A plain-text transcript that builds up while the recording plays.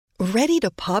Ready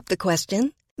to pop the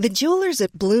question? The jewelers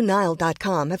at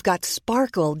BlueNile.com have got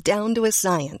sparkle down to a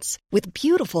science with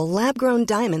beautiful lab-grown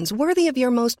diamonds worthy of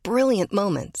your most brilliant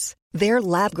moments. Their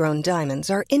lab-grown diamonds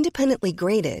are independently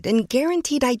graded and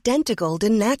guaranteed identical to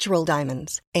natural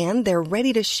diamonds, and they're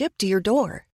ready to ship to your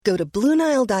door. Go to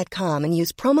BlueNile.com and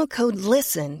use promo code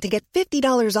LISTEN to get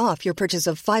 $50 off your purchase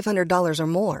of $500 or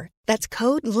more. That's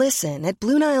code LISTEN at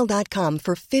BlueNile.com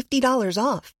for $50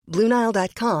 off.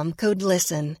 BlueNile.com, code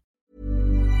LISTEN.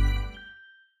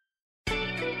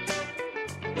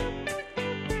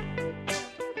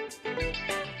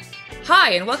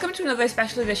 Hi, and welcome to another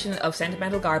special edition of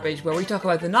Sentimental Garbage, where we talk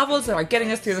about the novels that are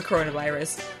getting us through the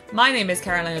coronavirus. My name is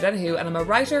Caroline O'Donoghue, and I'm a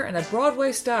writer and a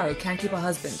Broadway star who can't keep a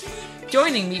husband.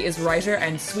 Joining me is writer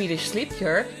and Swedish sleep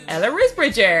cure, Ella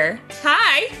Risbridger.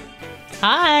 Hi!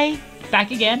 Hi!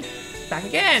 Back again. Back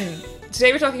again.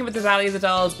 Today we're talking about The Valley of the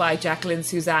Dolls by Jacqueline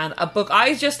Susann, a book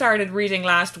I just started reading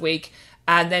last week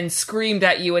and then screamed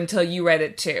at you until you read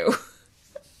it too.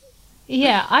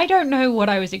 Yeah, I don't know what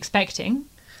I was expecting.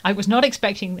 I was not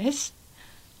expecting this.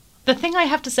 The thing I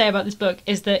have to say about this book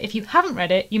is that if you haven't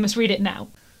read it, you must read it now.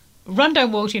 Run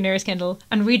down walk to your nearest Kindle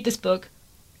and read this book.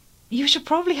 You should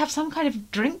probably have some kind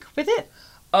of drink with it.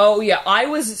 Oh yeah, I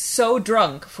was so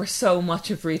drunk for so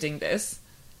much of reading this.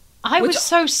 I was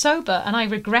so sober and I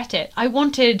regret it. I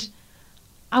wanted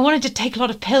to take a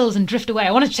lot of pills and drift away.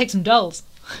 I wanted to take some dolls.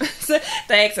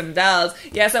 Take some dolls.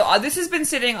 Yeah, so this has been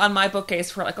sitting on my bookcase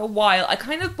for like a while. I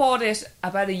kind of bought it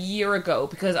about a year ago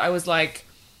because I was like,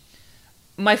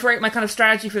 my kind of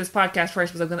strategy for this podcast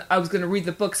first was I was going to read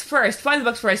the books first, find the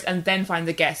books first, and then find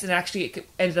the guests. And actually, it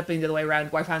ended up being the other way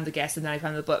around, where I found the guests and then I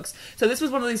found the books. So this was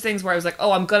one of these things where I was like,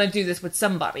 oh, I'm going to do this with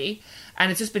somebody.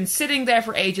 And it's just been sitting there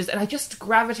for ages, and I just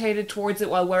gravitated towards it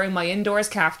while wearing my indoors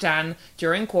caftan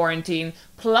during quarantine,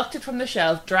 plucked it from the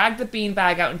shelf, dragged the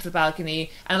beanbag out into the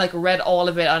balcony, and like read all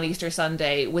of it on Easter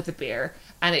Sunday with a beer.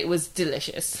 And it was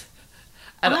delicious.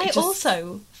 And I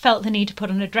also felt the need to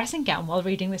put on a dressing gown while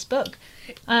reading this book.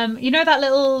 You know that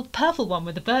little purple one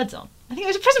with the birds on? I think it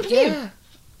was a present for you.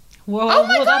 Whoa, oh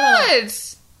my god!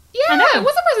 Yeah, it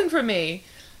was a present for me.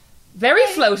 Very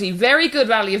floaty, very good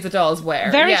Valley of the Dolls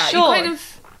wear. Very short.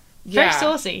 Very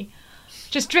saucy.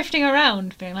 Just drifting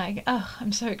around, being like, oh,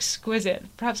 I'm so exquisite.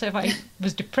 Perhaps if I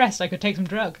was depressed, I could take some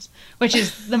drugs. Which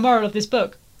is the moral of this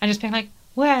book. And just being like,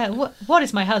 what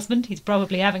is my husband? He's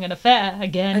probably having an affair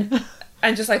again.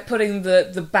 And just like putting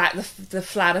the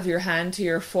flat of your hand to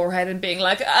your forehead and being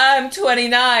like, I'm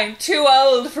 29, too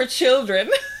old for children.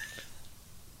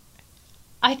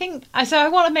 I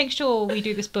want to make sure we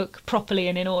do this book properly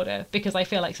and in order, because I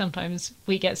feel like sometimes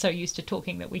we get so used to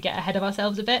talking that we get ahead of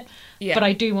ourselves a bit. Yeah. But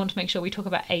I do want to make sure we talk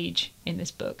about age in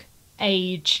this book.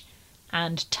 Age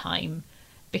and time.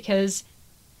 Because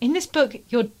in this book,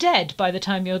 you're dead by the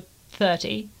time you're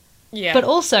 30. Yeah. But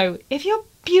also, if you're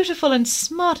beautiful and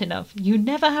smart enough, you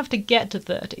never have to get to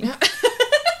 30.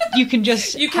 You can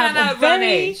just outrun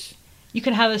age. You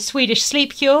can have a Swedish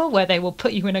sleep cure where they will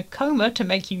put you in a coma to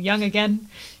make you young again.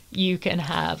 You can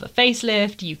have a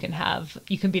facelift. You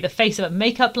can be the face of a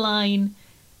makeup line.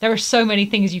 There are so many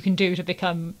things you can do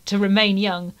to remain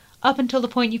young, up until the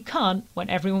point you can't, when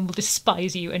everyone will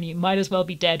despise you and you might as well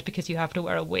be dead because you have to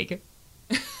wear a wig.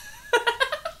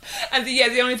 And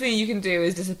the only thing you can do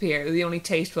is disappear. The only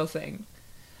tasteful thing.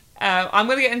 I'm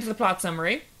going to get into the plot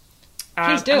summary.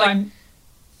 Please do.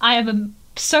 I am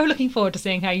so looking forward to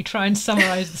seeing how you try and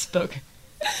summarise this book.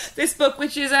 This book,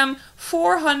 which is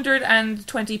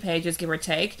 420 pages, give or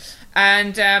take,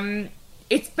 and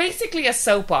it's basically a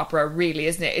soap opera, really,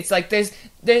 isn't it? It's like there's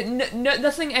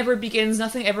nothing ever begins,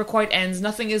 nothing ever quite ends,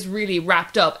 nothing is really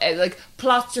wrapped up. Like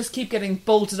plots just keep getting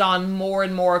bolted on, more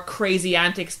and more crazy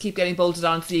antics keep getting bolted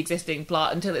onto the existing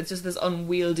plot until it's just this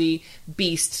unwieldy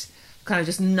beast, kind of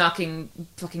just knocking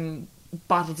fucking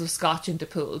bottles of scotch into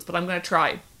pools. But I'm going to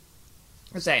try.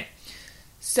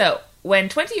 So, when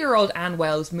 20-year-old Anne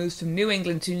Wells moves from New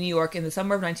England to New York in the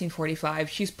summer of 1945,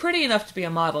 she's pretty enough to be a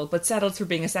model, but settles for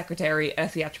being a secretary at a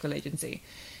theatrical agency.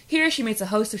 Here she meets a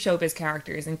host of showbiz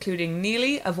characters, including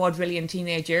Neely, a vaudevillian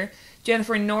teenager,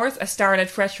 Jennifer North, a starlet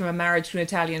fresh from a marriage to an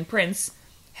Italian prince,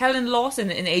 Helen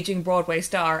Lawson, an aging Broadway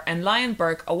star, and Lion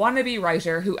Burke, a wannabe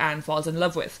writer who Anne falls in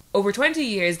love with. Over 20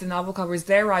 years, the novel covers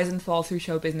their rise and fall through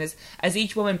show business as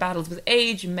each woman battles with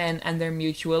age, men, and their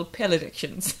mutual pill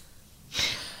addictions.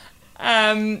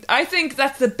 I think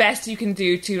that's the best you can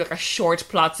do to like a short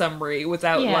plot summary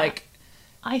without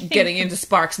getting into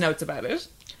Sparks notes about it.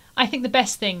 I think the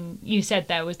best thing you said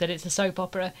there was that it's a soap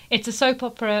opera. It's a soap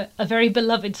opera, a very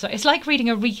beloved soap. It's like reading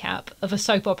a recap of a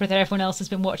soap opera that everyone else has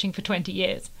been watching for 20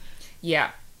 years.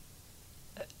 Yeah.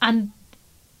 And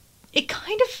it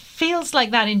kind of feels like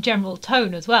that in general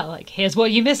tone as well. Like, here's what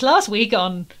you missed last week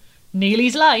on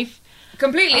Neely's life.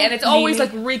 Completely, and it's always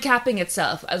like recapping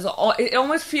itself. It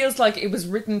almost feels like it was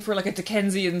written for like a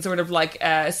Dickensian sort of like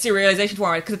serialization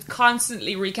format, because it's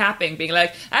constantly recapping, being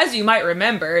like, as you might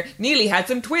remember, Neely had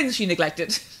some twins she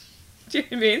neglected. Do you know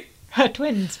what I mean? Her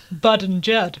twins, Bud and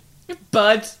Judd.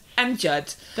 Bud and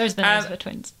Judd. Those are the names of her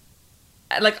twins.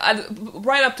 Like,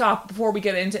 right up top, before we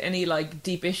get into any like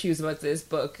deep issues about this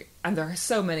book, and there are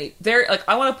so many,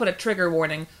 I want to put a trigger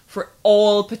warning for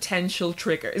all potential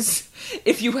triggers.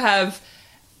 If you have,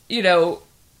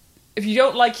 if you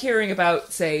don't like hearing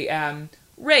about, say,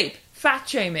 rape, fat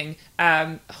shaming,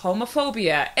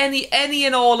 homophobia, any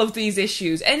and all of these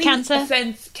issues, any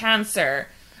offense, cancer,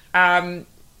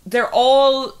 they're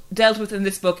all dealt with in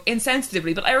this book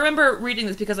insensitively. But I remember reading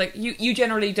this because, like, you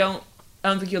generally don't. I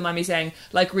don't think you'll mind me saying,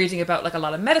 like, reading about, like, a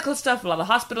lot of medical stuff, a lot of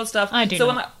hospital stuff. I do.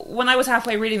 So when I was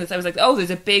halfway reading this, I was like, oh, there's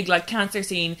a big, like, cancer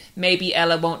scene. Maybe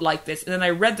Ella won't like this. And then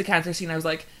I read the cancer scene. I was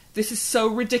like, this is so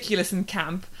ridiculous and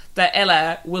camp that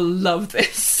Ella will love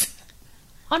this.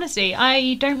 Honestly,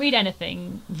 I don't read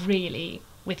anything really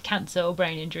with cancer or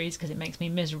brain injuries because it makes me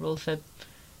miserable for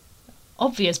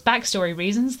obvious backstory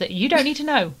reasons that you don't need to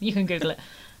know. You can Google it.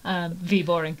 V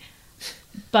boring.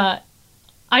 But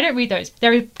I don't read those.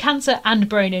 There are cancer and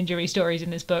brain injury stories in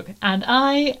this book, and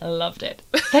I loved it.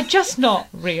 They're just not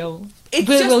real. It's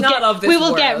just not of this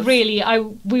world.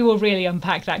 We will really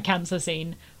unpack that cancer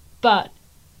scene, but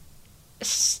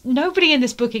nobody in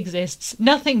this book exists.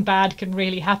 Nothing bad can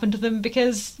really happen to them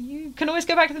because you can always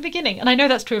go back to the beginning. And I know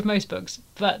that's true of most books,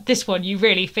 but this one you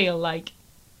really feel like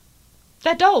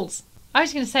they're dolls. I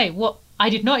was going to say, I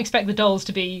did not expect the dolls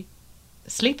to be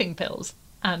sleeping pills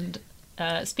and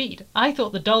speed. I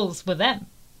thought the dolls were them.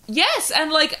 Yes,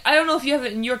 and like, I don't know if you have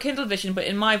it in your Kindle edition, but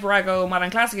in my Virago Modern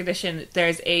Classic edition,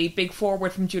 there's a big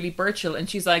foreword from Julie Burchill, and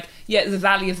she's like, yeah, the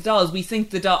Valley of the Dolls, we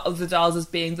think of the dolls as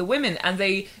being the women, and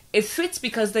it fits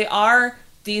because they are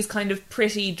these kind of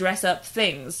pretty dress-up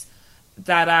things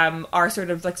that are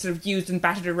sort of used and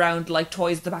battered around like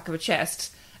toys at the back of a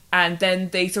chest, and then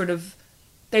there's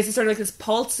this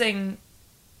pulsing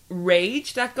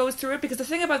rage that goes through it, because the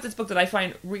thing about this book that I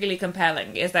find really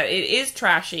compelling is that it is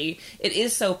trashy, it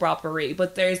is soap opera-y,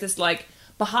 but there's this, like,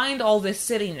 behind all this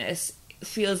silliness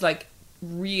feels like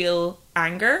real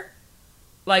anger,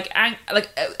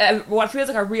 what feels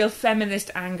like a real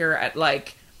feminist anger at,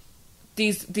 like,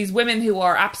 these women who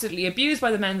are absolutely abused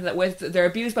by the men that they're with. They're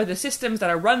abused by the systems that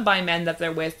are run by men that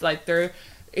they're with. Like,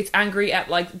 it's angry at,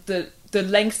 like, the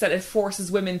lengths that it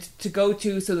forces women to go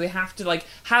to, so they have to, like,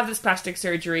 have this plastic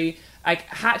surgery, like,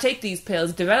 take these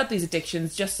pills, develop these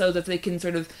addictions, just so that they can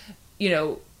sort of,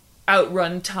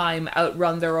 outrun time,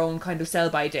 outrun their own kind of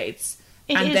sell-by dates.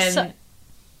 It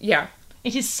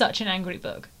is such an angry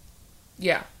book.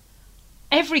 Yeah.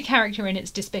 Every character in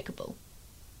it's despicable.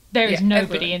 There is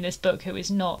nobody in this book who is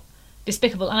not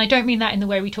despicable, and I don't mean that in the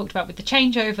way we talked about with The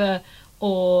Changeover,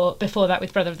 or before that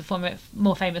with Brother of the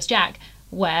More Famous Jack,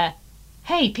 where,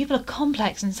 hey, people are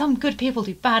complex and some good people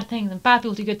do bad things and bad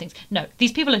people do good things. No,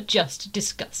 these people are just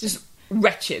disgusting. Just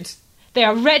wretched. They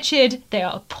are wretched, they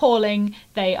are appalling,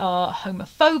 they are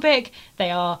homophobic,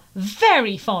 they are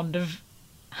very fond of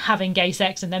having gay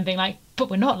sex and then being like, but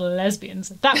we're not lesbians.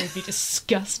 That would be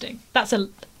disgusting. That's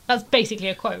basically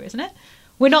a quote, isn't it?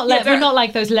 We're not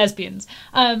like those lesbians.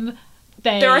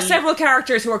 There are several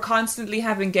characters who are constantly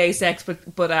having gay sex,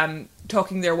 but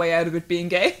talking their way out of it being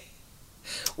gay,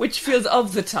 which feels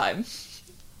of the time.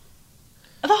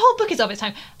 The whole book is of its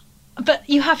time, but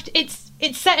you have to.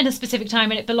 It's set in a specific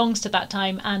time and it belongs to that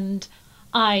time. And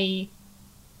I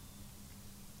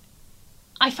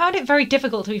found it very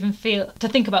difficult to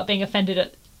think about being offended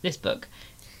at this book.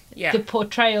 Yeah, the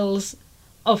portrayals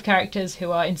of characters who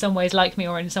are in some ways like me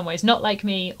or in some ways not like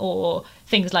me, or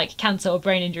things like cancer or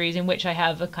brain injuries in which I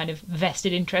have a kind of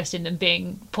vested interest in them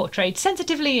being portrayed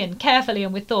sensitively and carefully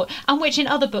and with thought, and which in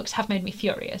other books have made me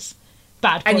furious.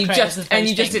 Bad portrayals of those things. And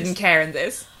you just didn't care in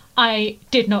this? I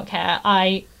did not care.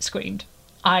 I screamed.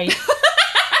 I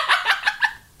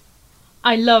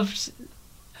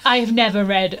have never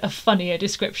read a funnier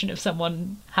description of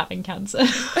someone having cancer,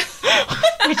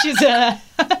 which is a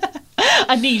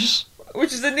niche.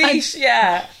 Which is a niche,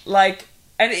 yeah. Like,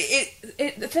 and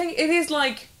the thing is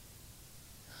like,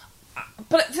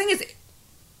 but the thing is,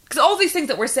 because all these things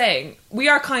that we're saying, we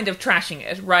are kind of trashing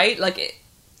it, right? Like,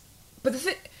 but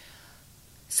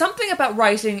something about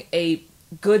writing a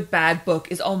good bad book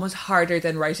is almost harder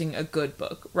than writing a good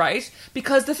book, right?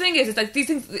 Because the thing is like these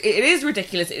things, it is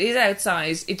ridiculous, it is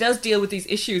outsized, it does deal with these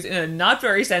issues in a not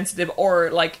very sensitive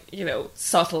or, like,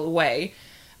 subtle way.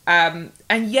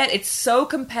 And yet it's so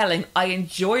compelling. I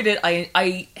enjoyed it.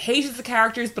 I hated the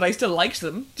characters, but I still liked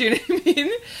them. Do you know what I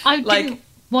mean? I didn't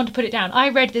want to put it down. I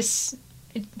read this...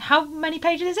 How many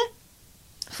pages is it?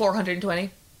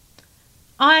 420.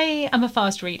 I am a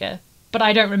fast reader, but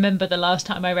I don't remember the last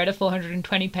time I read a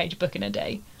 420-page book in a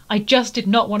day. I just did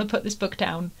not want to put this book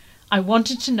down. I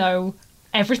wanted to know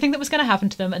everything that was going to happen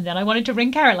to them, and then I wanted to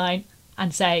ring Caroline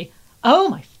and say, oh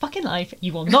my fucking life,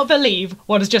 you will not believe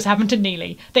what has just happened to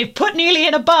Neely. They've put Neely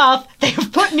in a bath. They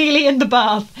have put Neely in the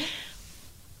bath.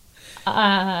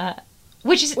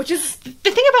 Which is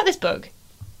the thing about this book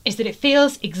is that it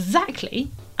feels exactly,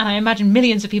 and I imagine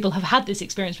millions of people have had this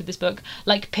experience with this book,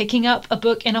 like picking up a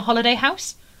book in a holiday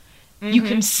house. Mm-hmm. You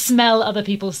can smell other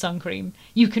people's sun cream.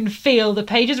 You can feel the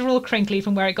pages are all crinkly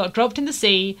from where it got dropped in the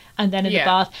sea and then in the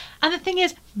bath. And the thing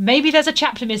is, maybe there's a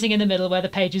chapter missing in the middle where the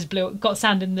pages got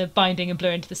sand in the binding and blew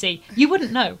into the sea. You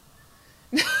wouldn't know.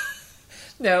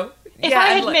 No. If I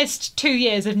had missed 2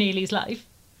 years of Neely's life,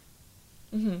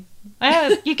 you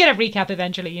get a recap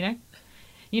eventually, you know?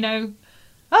 You know,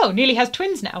 oh, Neely has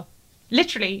twins now.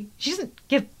 Literally, she doesn't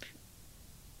give...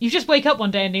 You just wake up one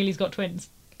day and Neely's got twins.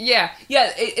 Yeah.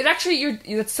 It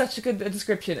actually, that's such a good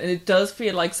description, and it does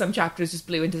feel like some chapters just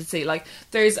blew into the sea. Like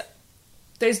there's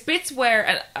bits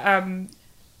where,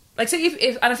 like say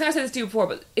if and I think I said this to you before,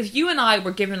 but if you and I were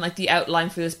given like the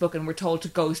outline for this book and we're told to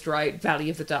ghostwrite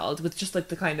Valley of the Dolls with just like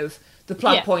the kind of the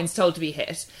plot points told to be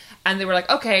hit, and they were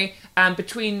like, okay,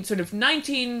 between sort of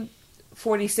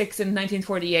 1946 and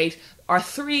 1948 are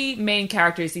three main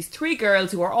characters, these three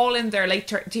girls who are all in their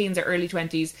late teens or early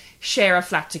 20s, share a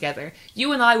flat together.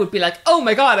 You and I would be like, oh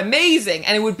my god, amazing!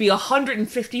 And it would be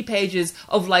 150 pages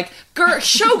of like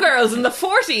showgirls in the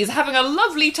 40s having a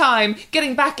lovely time,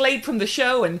 getting back late from the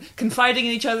show and confiding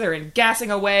in each other and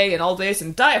gassing away and all this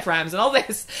and diaphragms and all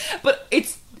this. But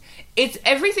it's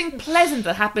everything pleasant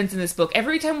that happens in this book.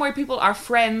 Every time where people are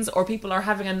friends or people are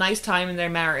having a nice time in their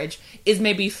marriage is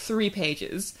maybe 3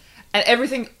 pages. And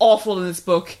everything awful in this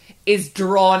book is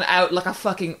drawn out like a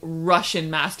fucking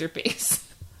Russian masterpiece.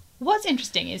 What's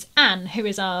interesting is Anne, who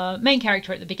is our main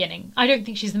character at the beginning. I don't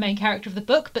think she's the main character of the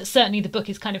book, but certainly the book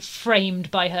is kind of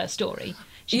framed by her story.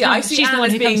 I see Anne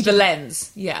as being the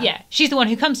lens. Yeah, she's the one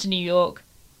who comes to New York.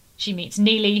 She meets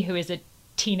Neely, who is a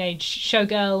teenage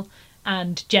showgirl,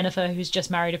 and Jennifer, who's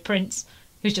just married a prince,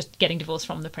 who's just getting divorced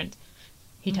from the prince.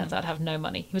 He turns out to have no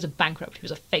money. He was a bankrupt. He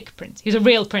was a fake prince. He was a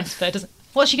real prince, but doesn't...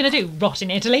 What's she going to do? Rot in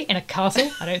Italy? In a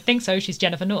castle? I don't think so. She's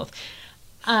Jennifer North.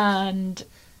 And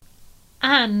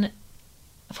Anne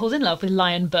falls in love with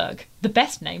Lion Berg, the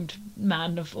best-named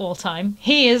man of all time.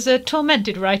 He is a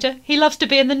tormented writer. He loves to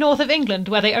be in the north of England,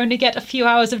 where they only get a few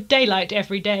hours of daylight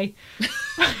every day.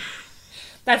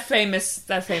 That famous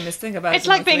thing about... It's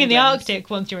like being in the Arctic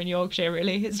once you're in Yorkshire,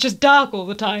 really. It's just dark all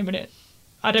the time, and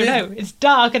I don't know. It's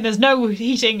dark, and there's no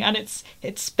heating, and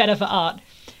it's better for art.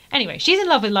 Anyway, she's in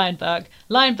love with Lion Berg.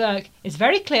 Lion Berg is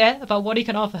very clear about what he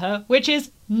can offer her, which is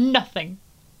nothing.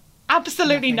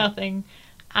 Absolutely nothing.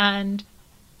 And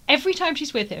every time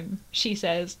she's with him, she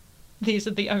says, these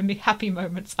are the only happy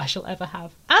moments I shall ever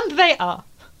have. And they are.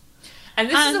 And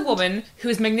this is a woman who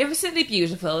is magnificently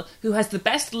beautiful, who has the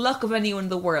best luck of anyone in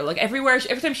the world. Like every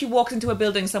time she walks into a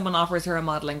building, someone offers her a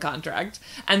modelling contract.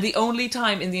 And the only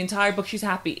time in the entire book she's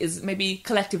happy is maybe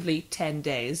collectively 10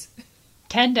 days.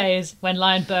 10 days when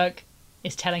Lion Berg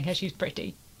is telling her she's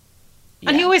pretty. Yeah.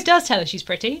 And he always does tell her she's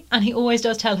pretty, and he always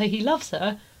does tell her he loves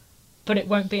her, but it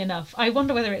won't be enough. I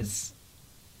wonder whether it's...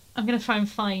 I'm going to try and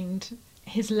find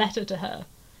his letter to her.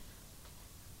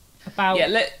 About...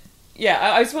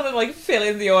 I just want to, like, fill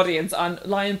in the audience on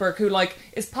Lion Berg, who, like,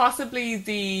 is possibly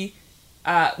the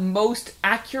most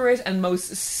accurate and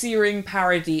most searing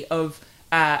parody of...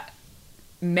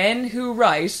 men who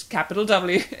write, capital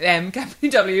W, M, capital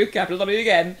W, capital W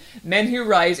again, men who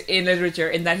write in literature,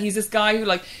 in that he's this guy who,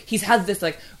 like, he's had this,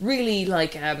 like, really,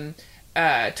 like,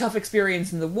 tough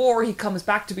experience in the war. He comes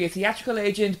back to be a theatrical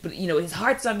agent, but, you know, his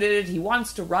heart's on it, he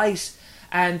wants to write,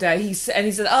 and he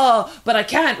said, oh, but I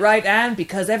can't write, Anne,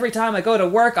 because every time I go to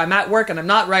work, I'm at work and I'm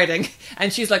not writing.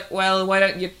 And she's like, well, why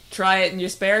don't you try it in your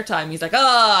spare time? He's like,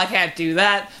 oh, I can't do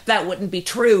that. That wouldn't be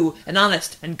true and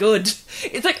honest and good.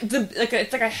 It's like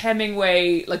it's like a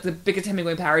Hemingway, like the biggest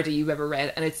Hemingway parody you've ever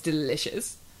read, and it's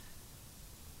delicious.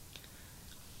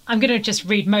 I'm going to just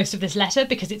read most of this letter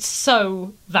because it's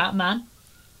so that man.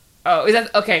 Oh, is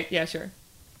that... Okay, yeah, sure.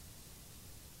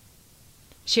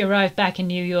 She arrived back in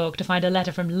New York to find a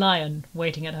letter from Lion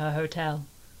waiting at her hotel.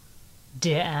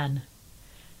 Dear Anne,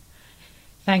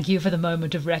 thank you for the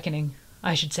moment of reckoning.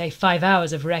 I should say 5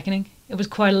 hours of reckoning. It was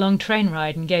quite a long train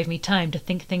ride and gave me time to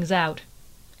think things out.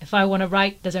 If I want to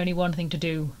write, there's only one thing to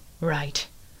do. Write.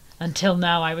 Until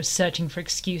now I was searching for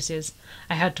excuses.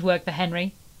 I had to work for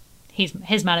Henry. He's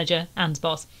his manager, Anne's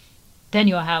boss. Then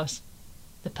your house.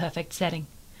 The perfect setting.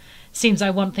 Seems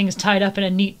I want things tied up in a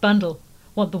neat bundle.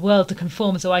 Want the world to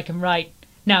conform so I can write.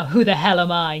 Now who the hell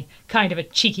am I? Kind of a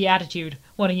cheeky attitude,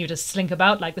 wanting you to slink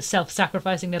about like the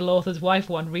self-sacrificing little author's wife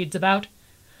one reads about.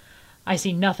 I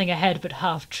see nothing ahead but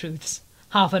half-truths.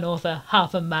 Half an author,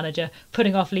 half a manager,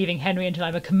 putting off leaving Henry until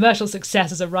I'm a commercial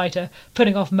success as a writer,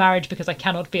 putting off marriage because I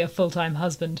cannot be a full-time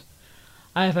husband.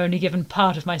 I have only given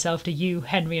part of myself to you,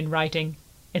 Henry, in writing.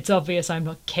 It's obvious I'm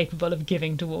not capable of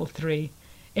giving to all three.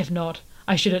 If not,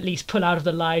 I should at least pull out of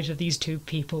the lives of these two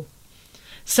people.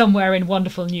 Somewhere in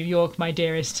wonderful New York, my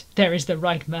dearest, there is the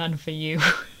right man for you.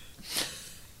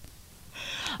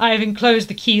 I have enclosed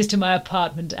the keys to my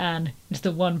apartment, Anne. It's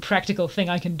the one practical thing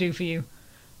I can do for you.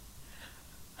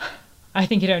 I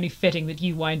think it only fitting that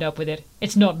you wind up with it.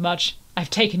 It's not much. I've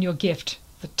taken your gift,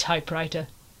 the typewriter.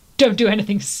 Don't do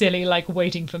anything silly like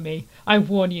waiting for me. I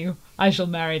warn you, I shall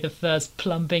marry the first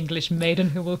plump English maiden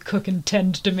who will cook and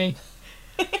tend to me.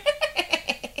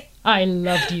 I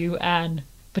loved you, Anne,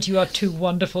 but you are too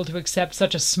wonderful to accept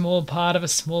such a small part of a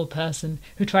small person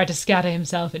who tried to scatter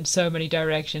himself in so many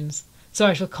directions. So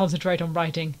I shall concentrate on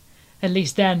writing. At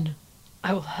least then,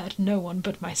 I will hurt no one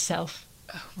but myself.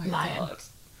 Oh my God.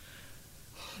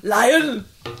 Lion!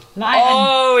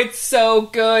 Oh, it's so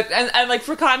good. And like,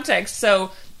 for context,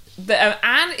 so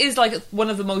Anne is like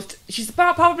one of the most... She's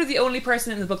probably the only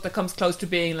person in the book that comes close to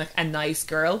being like a nice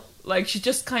girl. Like, she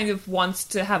just kind of wants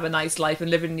to have a nice life and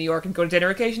live in New York and go to dinner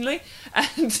occasionally.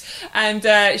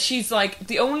 And she's like,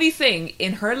 the only thing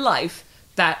in her life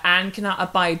that Anne cannot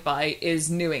abide by is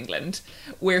New England,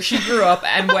 where she grew up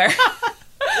and where...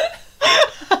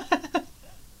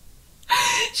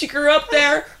 She grew up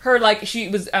there. She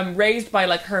was raised by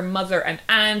like her mother and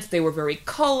aunt. They were very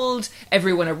cold.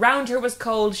 Everyone around her was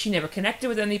cold. She never connected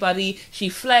with anybody. She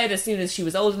fled as soon as she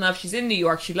was old enough. She's in New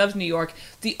York. She loves New York.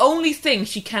 The only thing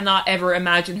she cannot ever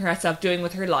imagine herself doing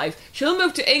with her life, she'll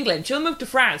move to England. She'll move to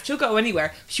France. She'll go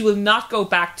anywhere. She will not go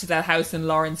back to that house in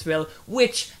Lawrenceville,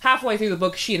 which halfway through the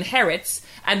book she inherits.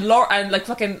 And like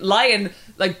fucking Lion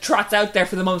like trots out there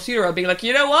for the mom's funeral, being like,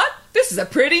 you know what? This is a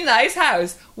pretty nice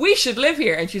house. We should live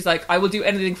here. And she's like, I will do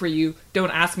anything for you.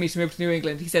 Don't ask me to move to New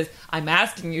England. He says, I'm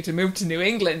asking you to move to New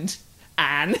England,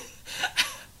 Anne.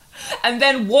 And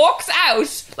then walks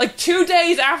out like 2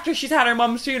 days after she's had her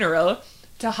mom's funeral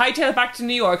to hightail back to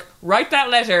New York, write that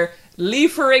letter,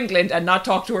 leave for England, and not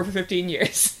talk to her for 15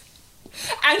 years.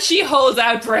 And she holds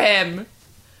out for him.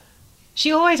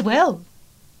 She always will.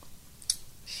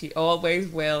 She always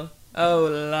will. Oh,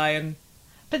 Lion.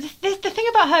 But the thing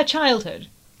about her childhood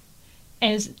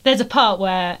is there's a part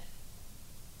where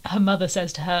her mother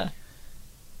says to her,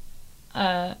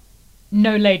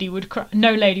 no lady would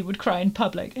cry in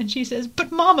public. And she says,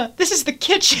 but Mama, this is the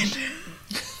kitchen.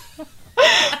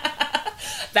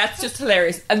 That's just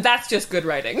hilarious. And that's just good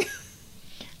writing.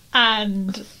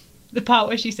 And the part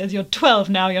where she says, you're 12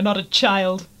 now, you're not a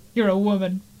child. You're a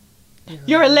woman.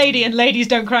 You're a lady and ladies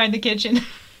don't cry in the kitchen.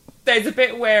 There's a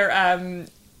bit where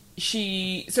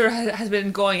she sort of has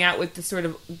been going out with this sort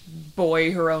of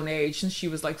boy her own age since she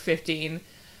was like 15.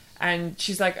 And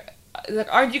she's like,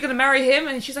 aren't you going to marry him?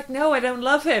 And she's like, no, I don't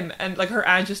love him. And like her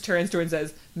aunt just turns to her and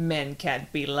says, men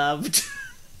can't be loved.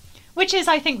 Which is,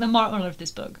 I think, the moral of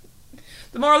this book.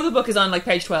 The moral of the book is on like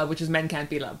page 12, which is men can't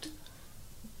be loved.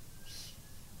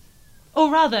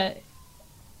 Or rather,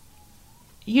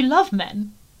 you love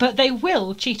men, but they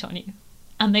will cheat on you.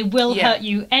 And they will hurt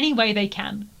you any way they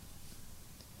can.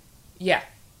 Yeah.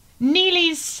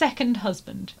 Neely's second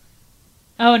husband.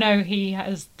 Oh no, he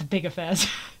has the big affairs.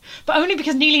 But only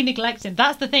because Neely neglects him.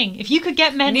 That's the thing. If you could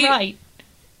get men right,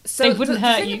 they wouldn't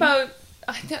hurt you.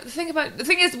 The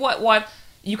thing is, what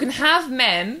you can have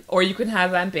men or you can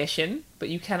have ambition, but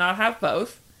you cannot have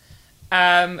both.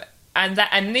 And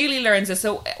Neely learns this.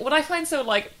 So what I find so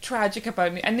like tragic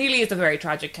about and Neely is a very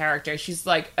tragic character. She's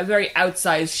like a very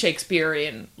outsized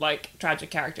Shakespearean like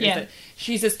tragic character. Yeah.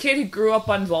 She's this kid who grew up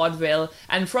on vaudeville,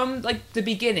 and from like the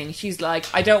beginning, she's like,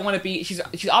 I don't want to be. She's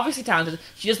obviously talented.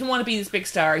 She doesn't want to be this big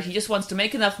star. She just wants to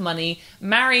make enough money,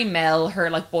 marry Mel, her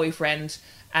like boyfriend,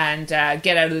 and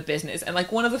get out of the business. And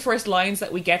like one of the first lines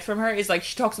that we get from her is like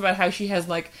she talks about how she has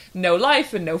like no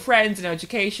life and no friends and no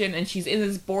education, and she's in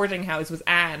this boarding house with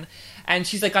Anne, and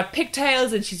she's like got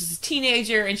pigtails and she's just a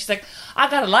teenager, and she's like, I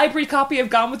got a library copy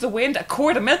of Gone with the Wind, a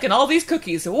quart of milk, and all these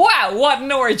cookies. Wow, what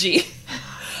an orgy.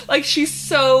 Like, she's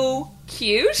so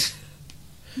cute.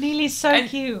 Neely's so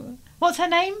cute. What's her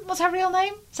name? What's her real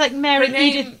name? It's like Mary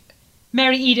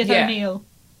Edith O'Neill.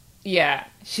 Yeah,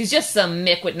 she's just some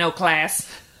mick with no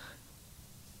class.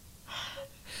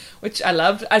 which I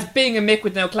loved. As being a Mick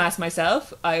with no class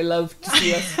myself, I love to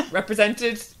see us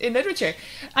represented in literature.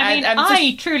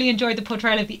 I truly enjoyed the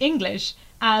portrayal of the English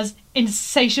as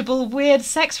insatiable, weird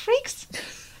sex freaks.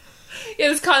 Yeah,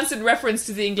 there's constant reference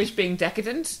to the English being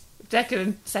decadent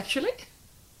sexually.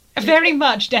 Very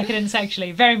much decadent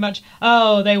sexually, very much,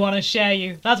 oh, they want to share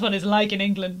you. That's what it's like in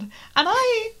England. And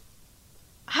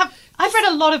I've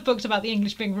read a lot of books about the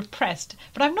English being repressed,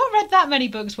 but I've not read that many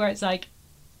books where it's like,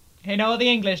 you know what the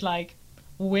English like?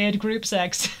 Weird group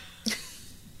sex.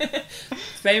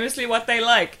 Famously what they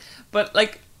like. But,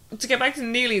 like, to get back to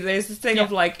Neely, there's this thing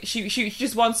of, like, she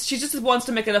just wants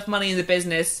to make enough money in the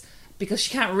business because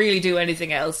she can't really do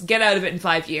anything else, get out of it in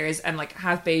 5 years and, like,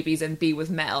 have babies and be with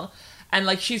Mel. And,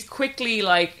 like, she's quickly,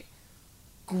 like,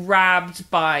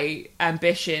 grabbed by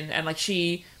ambition. And, like,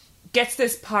 she gets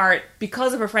this part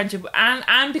because of her friendship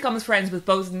and becomes friends with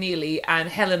both Neely and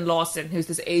Helen Lawson, who's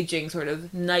this aging sort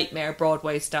of nightmare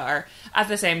Broadway star. At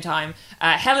the same time,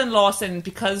 Helen Lawson,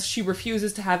 because she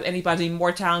refuses to have anybody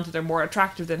more talented or more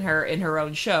attractive than her in her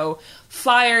own show,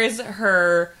 fires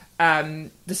her...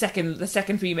 the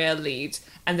second female lead,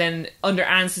 and then under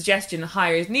Anne's suggestion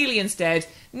hires Neely instead.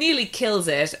 Neely kills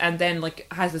it, and then like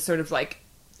has this sort of like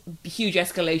huge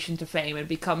escalation to fame and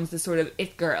becomes this sort of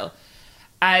it girl.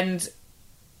 And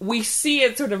we see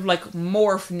it sort of like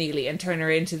morph Neely and turn her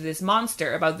into this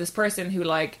monster about this person who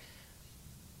like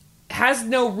has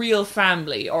no real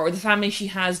family, or the family she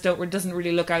has doesn't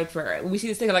really look out for her. And we see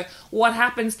this thing of like what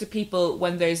happens to people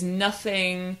when there's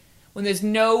nothing, when there's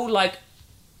no like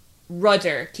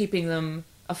rudder keeping them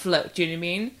afloat. Do you know what I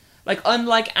mean? Like,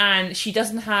 unlike Anne, she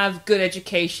doesn't have good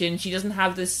education, she doesn't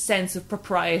have this sense of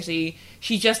propriety,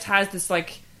 she just has this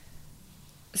like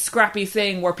scrappy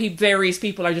thing where various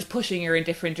people are just pushing her in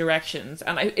different directions.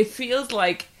 And it feels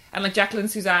like, and like Jacqueline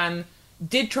Susann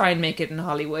did try and make it in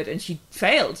Hollywood and she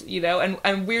failed, you know,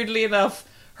 and weirdly enough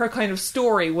her kind of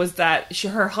story was that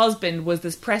her husband was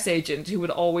this press agent who would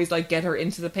always like get her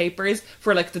into the papers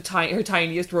for like her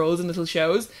tiniest roles in little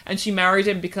shows, and she married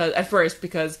him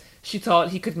because she thought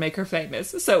he could make her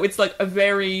famous. So it's like a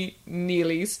very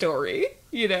Neely story,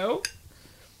 you know?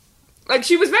 Like,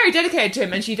 she was very dedicated to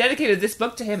him, and she dedicated this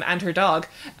book to him and her dog.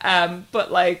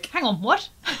 But like... Hang on, what?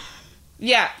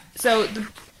 Yeah, so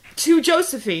To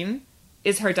Josephine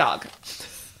is her dog.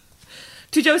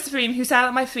 To Josephine, who sat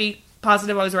at my feet,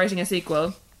 positive I was writing a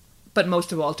sequel, but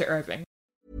most of all to Irving.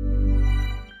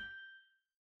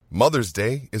 Mother's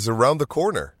Day is around the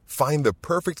corner. Find the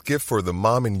perfect gift for the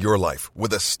mom in your life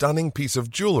with a stunning piece of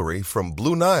jewelry from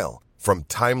Blue Nile. From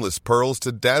timeless pearls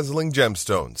to dazzling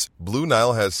gemstones, Blue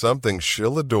Nile has something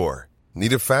she'll adore.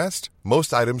 Need it fast?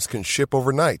 Most items can ship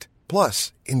overnight.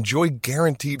 Plus, enjoy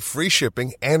guaranteed free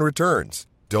shipping and returns.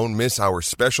 Don't miss our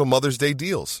special Mother's Day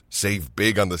deals. Save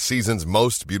big on the season's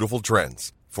most beautiful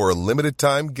trends. For a limited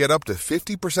time, get up to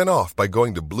 50% off by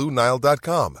going to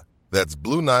BlueNile.com. That's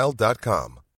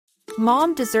BlueNile.com.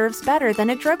 Mom deserves better than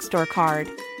a drugstore card.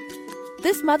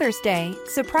 This Mother's Day,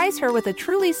 surprise her with a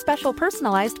truly special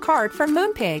personalized card from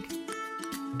Moonpig.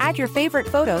 Add your favorite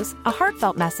photos, a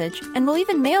heartfelt message, and we'll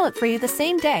even mail it for you the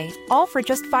same day, all for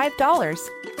just $5.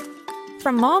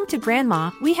 From mom to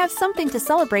grandma, we have something to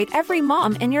celebrate every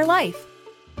mom in your life.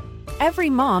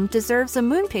 Every mom deserves a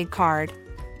Moonpig card.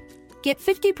 Get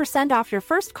 50% off your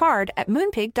first card at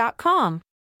Moonpig.com.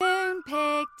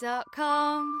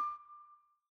 Moonpig.com.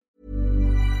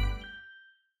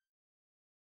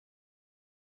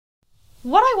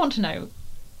 What I want to know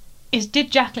is,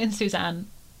 did Jacqueline Susann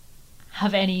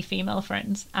have any female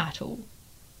friends at all?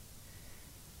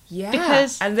 Yeah,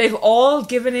 and they've all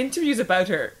given interviews about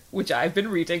her, which I've been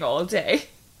reading all day.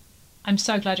 I'm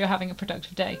so glad you're having a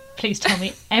productive day. Please tell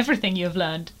me everything you have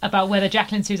learned about whether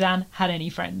Jacqueline Susann had any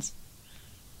friends.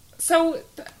 So,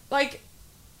 like,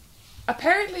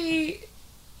 apparently,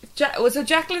 so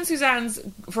Jacqueline Susann's,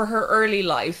 for her early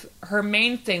life, her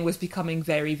main thing was becoming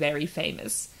very, very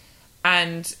famous.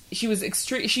 And she was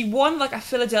she won like a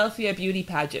Philadelphia beauty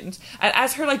pageant, and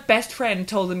as her like best friend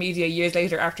told the media years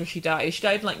later after she died in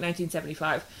like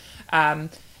 1975,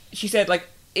 she said like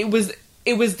it was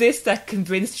this that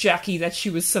convinced Jackie that she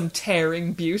was some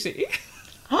tearing beauty.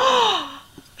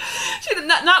 She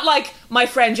not like my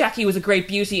friend Jackie was a great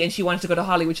beauty and she wanted to go to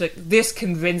Hollywood. Like, this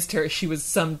convinced her she was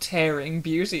some tearing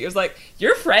beauty. It was like,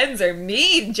 your friends are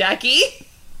mean, Jackie.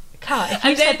 God, if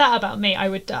you said that about me, I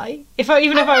would die.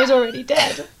 Even if I was already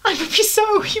dead, I would be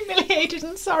so humiliated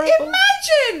and sorrowful.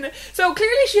 Imagine! So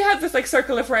clearly she had this like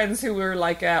circle of friends who were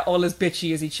like all as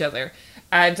bitchy as each other.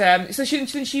 And so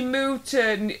she moved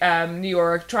to New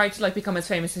York, tried to like become as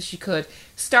famous as she could,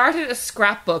 started a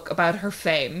scrapbook about her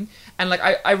fame. And like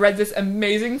I read this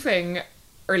amazing thing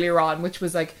earlier on, which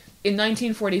was like in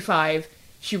 1945,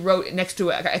 she wrote next to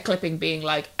a clipping being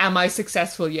like, "Am I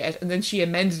successful yet?" And then she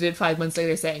amended it 5 months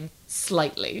later saying,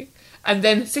 "Slightly." And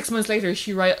then 6 months later,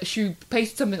 she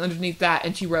pasted something underneath that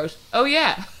and she wrote, "Oh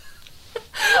yeah."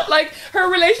 Like, her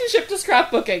relationship to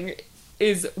scrapbooking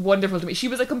is wonderful to me. She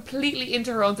was completely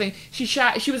into her own thing.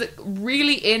 She was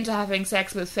really into having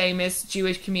sex with famous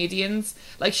Jewish comedians.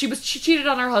 Like, she cheated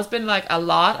on her husband like a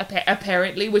lot,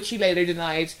 apparently, which she later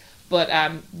denied. But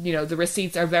the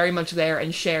receipts are very much there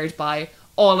and shared by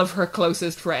all of her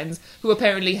closest friends, who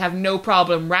apparently have no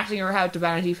problem ratting her out to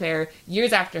Vanity Fair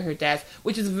years after her death,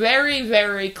 which is very,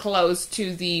 very close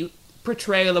to the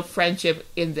portrayal of friendship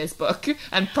in this book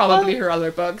and probably her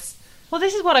other books. Well,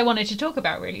 this is what I wanted to talk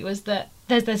about, really, was that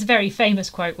there's this very famous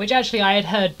quote, which actually I had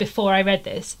heard before I read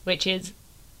this, which is,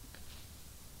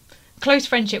 close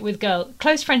friendships with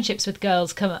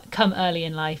girls come early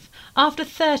in life. After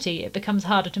 30, it becomes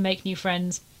harder to make new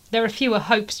friends. There are fewer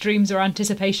hopes, dreams, or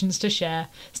anticipations to share.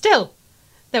 Still,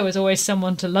 there was always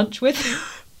someone to lunch with.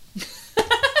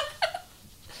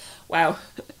 Wow.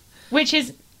 Which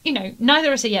is, neither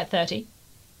of us are yet 30.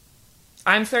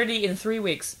 I'm 30 in 3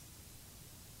 weeks.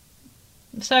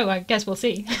 So I guess we'll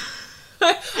see.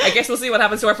 I guess we'll see what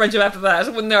happens to our friendship after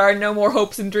that, when there are no more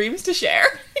hopes and dreams to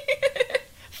share.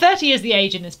 30 is the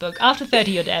age in this book. After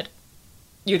 30, you're dead.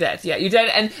 You're dead, yeah. You're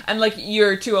dead, and like,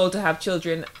 you're too old to have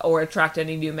children or attract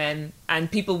any new men, and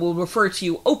people will refer to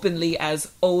you openly as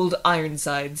Old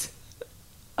Ironsides.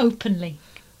 Openly.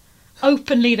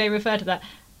 Openly they refer to that.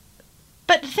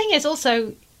 But the thing is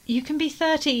also, you can be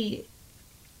 30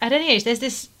 at any age. There's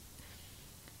this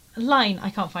line, I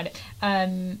can't find it,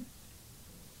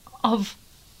 of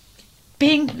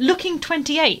looking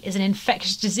 28 is an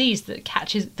infectious disease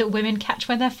that women catch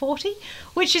when they're 40,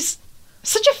 which is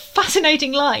such a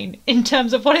fascinating line in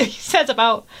terms of what it says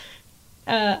about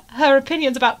her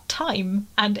opinions about time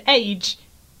and age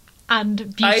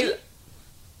and beauty.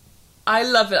 I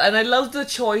love it, and I love the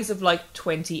choice of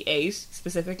 28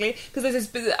 specifically, because there's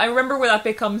this. I remember where that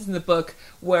bit comes in the book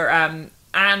where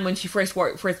Anne, when she starts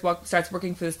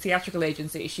working for this theatrical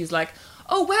agency, she's like,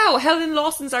 "Oh wow, Helen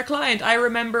Lawson's our client. I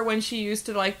remember when she used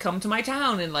to come to my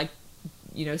town and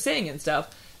sing and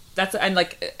stuff."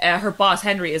 Her boss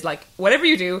Henry is like, "Whatever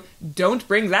you do, don't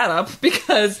bring that up,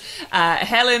 because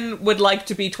Helen would like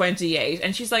to be 28."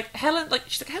 And she's like, Helen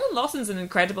Lawson's an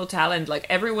incredible talent.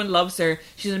 Everyone loves her.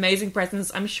 She's an amazing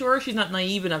presence. I'm sure she's not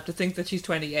naive enough to think that she's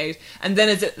 28. And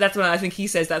then that's when I think he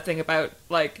says that thing about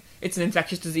it's an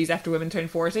infectious disease after women turn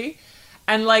 40.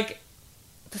 And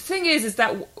the thing is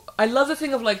that I love the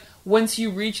thing of once you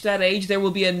reach that age, there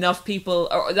will be enough people,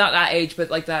 or not that age, but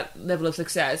that level of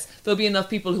success, there'll be enough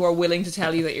people who are willing to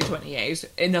tell you that you're 28,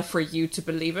 enough for you to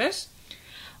believe it.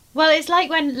 Well, it's like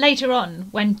when later on,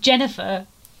 when Jennifer,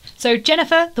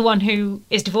 the one who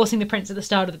is divorcing the prince at the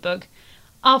start of the book,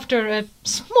 after a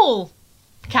small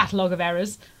catalogue of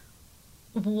errors,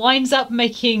 winds up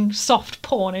making soft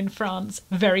porn in France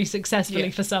very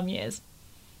successfully for some years.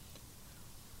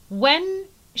 When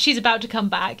she's about to come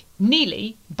back,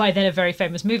 Neely, by then a very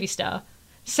famous movie star,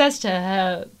 says to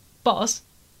her boss,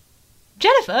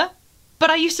 "Jennifer, but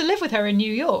I used to live with her in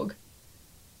New York."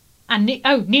 And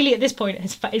Neely at this point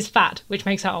is fat, which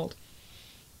makes her old.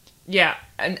 Yeah,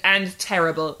 and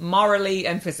terrible, morally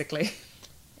and physically.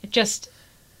 Just,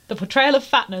 the portrayal of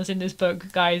fatness in this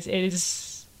book, guys,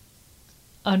 is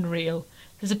unreal.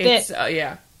 There's a bit...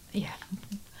 yeah. Yeah.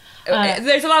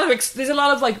 There's a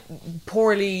lot of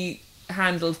poorly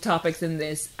handled topics in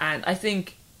this, and I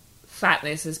think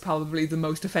fatness is probably the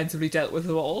most offensively dealt with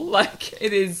of all.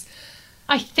 It is.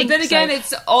 I think. But then again, so.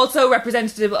 It's also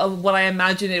representative of what I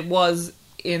imagine it was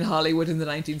in Hollywood in the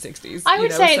 1960s. I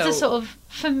would say it's a sort of,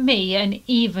 for me, an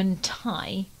even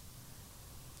tie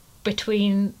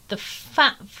between the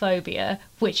fat phobia,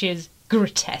 which is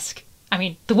grotesque. I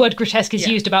mean, the word grotesque is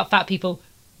used about fat people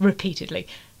repeatedly.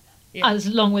 Yeah. As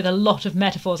along with a lot of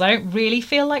metaphors I don't really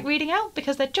feel like reading out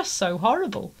because they're just so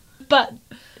horrible. But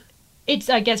it's,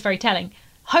 I guess, very telling.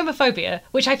 Homophobia,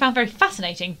 which I found very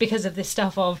fascinating because of this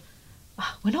stuff of,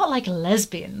 we're not like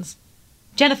lesbians.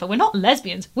 Jennifer, we're not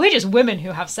lesbians. We're just women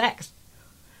who have sex.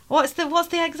 What's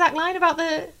the exact line about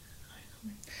the...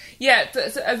 Yeah,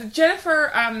 so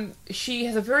Jennifer, she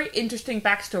has a very interesting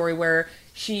backstory where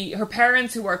her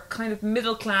parents, who are kind of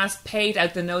middle class, paid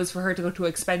out the nose for her to go to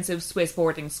expensive Swiss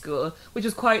boarding school, which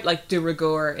was quite de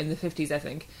rigueur in the 50s, I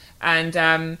think.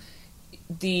 And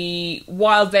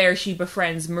while there, she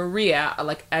befriends Maria,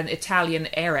 an Italian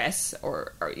heiress,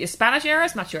 or a Spanish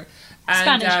heiress, not sure.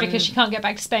 And, Spanish, because she can't get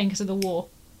back to Spain because of the war.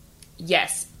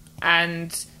 Yes,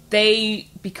 and they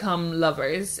become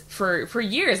lovers for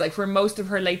years, for most of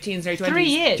her late teens and early 20s. 3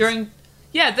 years.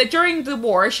 Yeah, that during the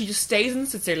war, she just stays in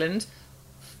Switzerland,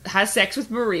 has sex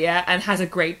with Maria, and has a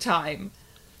great time.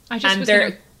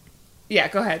 Yeah,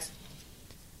 go ahead.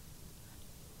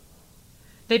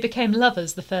 They became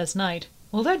lovers the first night.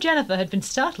 Although Jennifer had been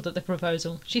startled at the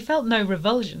proposal, she felt no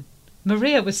revulsion.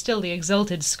 Maria was still the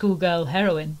exalted schoolgirl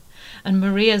heroine, and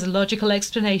Maria's logical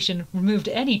explanation removed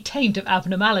any taint of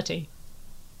abnormality.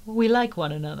 We like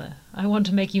one another. I want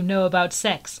to make you know about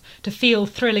sex, to feel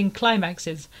thrilling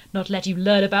climaxes, not let you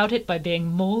learn about it by being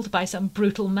mauled by some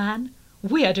brutal man.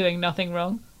 We are doing nothing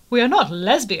wrong. We are not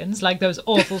lesbians like those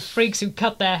awful freaks who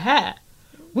cut their hair.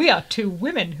 We are two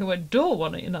women who adore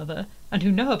one another and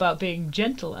who know about being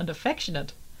gentle and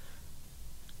affectionate.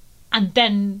 And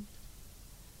then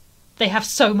they have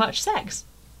so much sex.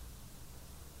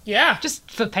 Yeah. Just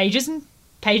for pages and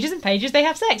pages and pages they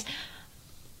have sex.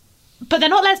 But they're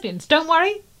not lesbians, don't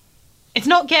worry. It's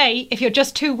not gay if you're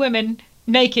just two women,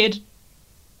 naked,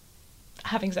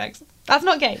 having sex. That's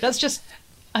not gay. That's just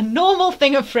a normal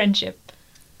thing of friendship.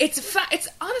 It's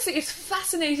honestly, it's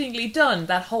fascinatingly done,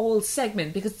 that whole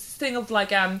segment, because it's this thing of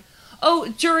like,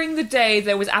 during the day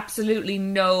there was absolutely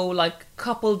no, like,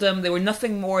 coupledom. They were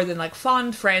nothing more than, like,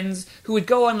 fond friends who would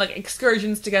go on, like,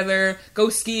 excursions together, go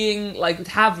skiing, like,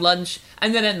 have lunch,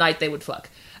 and then at night they would fuck.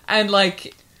 And,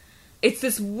 like, it's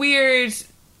this weird...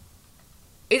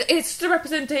 It's the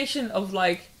representation of,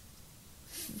 like,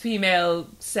 female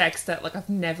sex that, like, I've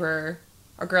never...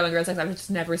 or girl and girl sex I've just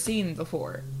never seen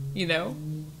before, you know?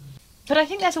 But I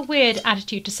think there's a weird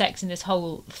attitude to sex in this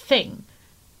whole thing.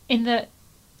 In that...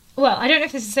 Well, I don't know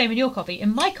if this is the same in your copy.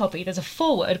 In my copy, there's a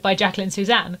foreword by Jacqueline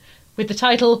Suzanne with the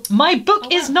title, My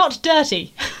Book is Not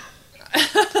Dirty.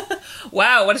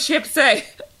 Wow, what does she have to say?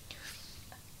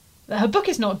 Her book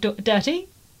is not dirty.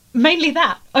 Mainly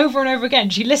that, over and over again.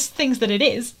 She lists things that it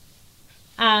is,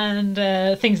 and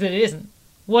things that it isn't.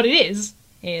 What it is,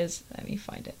 let me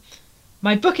find it.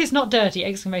 My book is not dirty,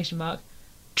 exclamation mark.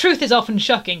 Truth is often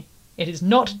shocking. It is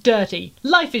not dirty.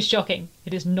 Life is shocking.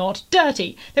 It is not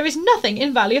dirty. There is nothing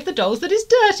in Valley of the Dolls that is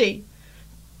dirty.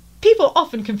 People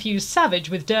often confuse savage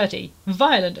with dirty,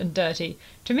 violent and dirty.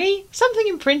 To me, something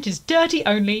in print is dirty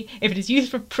only if it is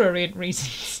used for prurient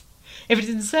reasons. If it is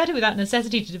inserted without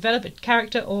necessity to develop a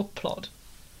character or plot.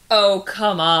 Oh,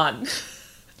 come on.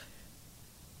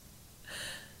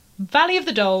 Valley of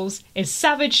the Dolls is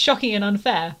savage, shocking and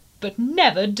unfair, but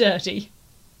never dirty.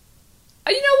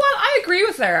 You know what? I agree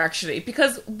with her, actually,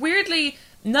 because weirdly,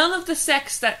 none of the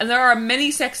sex and there are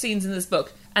many sex scenes in this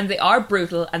book, and they are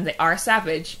brutal and they are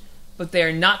savage, but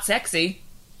they're not sexy.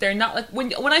 They're not, like,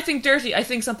 when I think dirty, I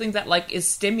think something that, like, is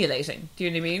stimulating. Do you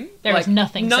know what I mean? There is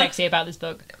nothing sexy about this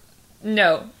book.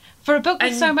 No. For a book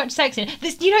with so much sex in it.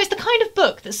 This, you know, it's the kind of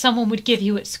book that someone would give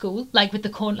you at school, like with the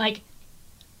corn, like,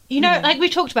 you know, like we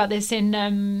talked about this in,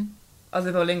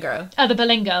 the Boleyn Girl. The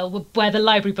Boleyn Girl, where the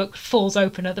library book falls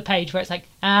open at the page where it's like,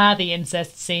 the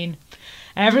incest scene.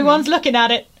 Everyone's looking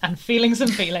at it and feeling some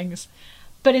feelings.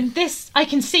 But in this, I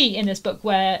can see in this book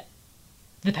where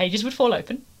the pages would fall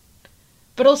open,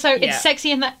 but also it's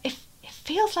sexy in that it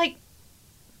feels like...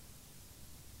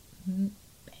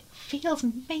 feels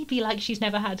maybe like she's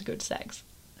never had good sex.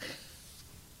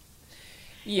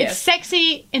 Yes. It's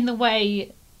sexy in the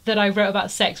way that I wrote about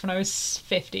sex when I was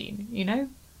 15, you know?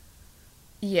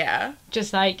 Yeah.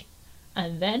 Just like,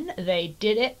 and then they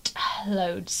did it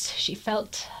loads. She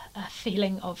felt a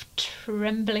feeling of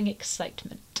trembling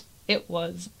excitement. It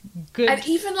was good. And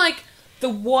even, like, the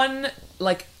one,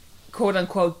 like,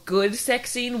 quote-unquote good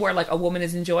sex scene where, like, a woman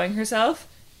is enjoying herself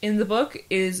in the book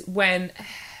is when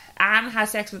Anne has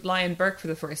sex with Lion Burke for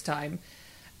the first time,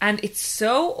 and it's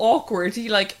so awkward.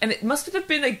 And it must have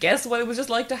been, I guess, what it was just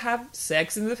like to have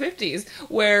sex in the 50s,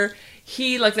 where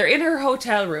they're in her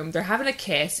hotel room, they're having a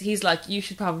kiss, he's like, you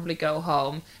should probably go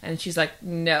home, and she's like,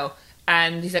 no,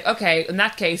 and he's like, okay, in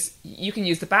that case, you can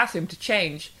use the bathroom to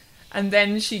change, and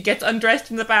then she gets undressed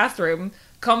in the bathroom,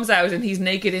 comes out, and he's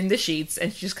naked in the sheets,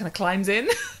 and she just kind of climbs in.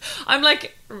 I'm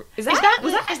like, is that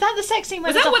the sex scene?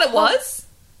 Was that what it was?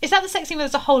 Is that the sex scene where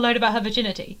there's a whole load about her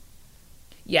virginity?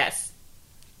 Yes.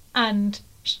 And,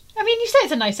 I mean, you say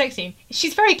it's a nice sex scene.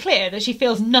 She's very clear that she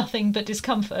feels nothing but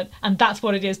discomfort, and that's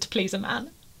what it is to please a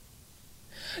man.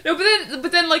 No,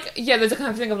 but then, like, yeah, there's a kind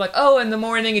of thing of like, oh, in the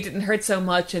morning it didn't hurt so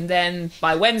much, and then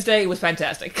by Wednesday it was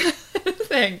fantastic.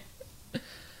 thing.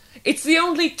 It's the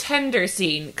only tender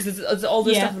scene, because it's all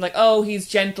this stuff of like, oh, he's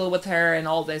gentle with her and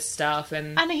all this stuff,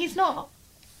 and he's not.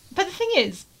 But the thing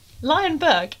is, Lion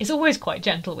Burke is always quite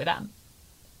gentle with Anne.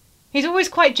 He's always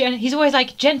quite he's always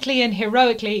like gently and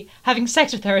heroically having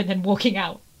sex with her and then walking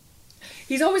out.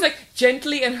 He's always like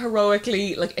gently and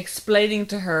heroically like explaining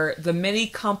to her the many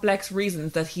complex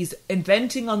reasons that he's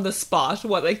inventing on the spot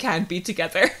why they can't be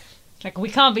together. Like, we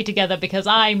can't be together because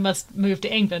I must move to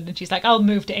England. And she's like, I'll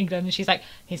move to England. And he's like,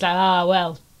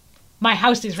 well, my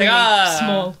house is really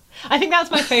small. I think that's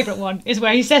my favourite one, is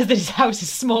where he says that his house is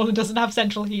small and doesn't have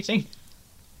central heating.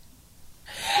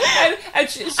 And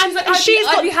she's like,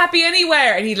 I'd be happy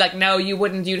anywhere. And he's like, no, you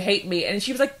wouldn't, you'd hate me. And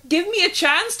she was like, give me a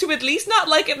chance to at least not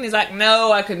like it. And he's like,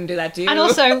 no, I couldn't do that to you. And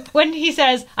also, when he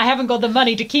says, I haven't got the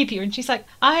money to keep you, and she's like,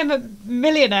 I am a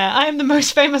millionaire, I am the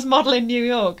most famous model in New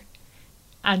York.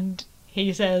 And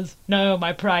he says, no,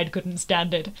 my pride couldn't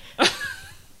stand it.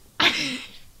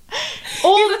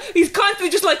 He's constantly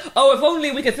just like, oh, if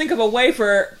only we could think of a way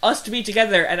for us to be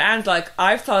together. And Anne's like,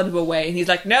 I've thought of a way. And he's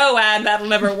like, no, Anne, that'll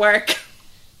never work.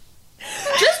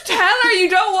 Just tell her you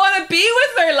don't want to be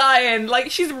with her, Lion. Like,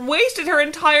 she's wasted her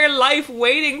entire life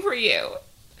waiting for you.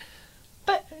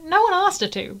 But no one asked her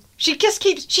to. She just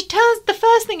keeps... the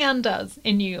first thing Anne does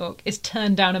in New York is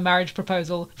turn down a marriage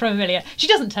proposal from Amelia. She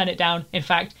doesn't turn it down, in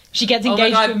fact. She gets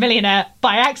engaged to a millionaire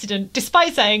by accident,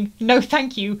 despite saying, no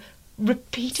thank you,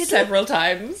 repeatedly. Several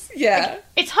times, yeah.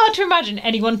 It's hard to imagine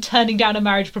anyone turning down a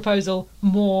marriage proposal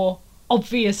more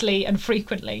obviously and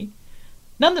frequently.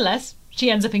 Nonetheless, she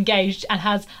ends up engaged and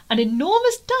has an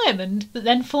enormous diamond that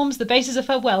then forms the basis of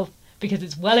her wealth because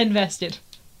it's well invested.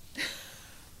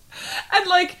 And,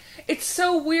 like, it's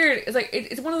so weird. It's like,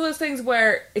 it's one of those things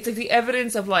where it's like the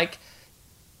evidence of, like,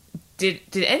 did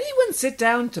anyone sit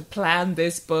down to plan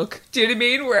this book? Do you know what I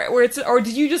mean? Where it's, or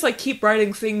did you just like keep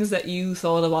writing things that you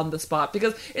thought of on the spot?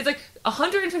 Because it's like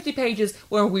 150 pages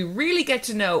where we really get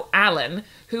to know Alan,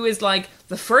 who is like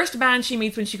the first man she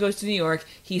meets when she goes to New York.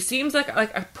 He seems like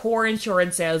a poor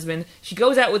insurance salesman. She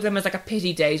goes out with him as like a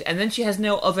pity date, and then she has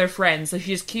no other friends, so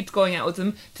she just keeps going out with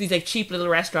him to these like cheap little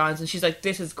restaurants, and she's like,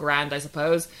 this is grand, I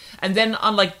suppose. And then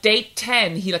on like date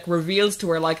 10, he like reveals to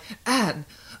her like, Anne,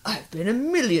 I've been a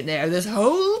millionaire this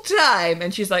whole time.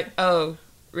 And she's like, oh,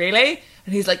 really?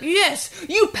 And he's like, yes,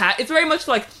 you Pat. It's very much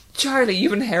like, Charlie,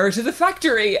 you've inherited the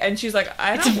factory. And she's like,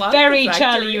 I don't want the factory. It's very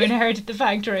Charlie, you inherited the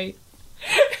factory.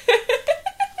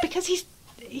 Because he's,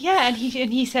 yeah, and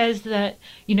he says that,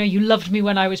 you know, you loved me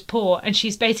when I was poor. And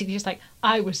she's basically just like,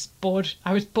 I was bored,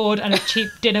 and a cheap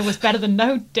dinner was better than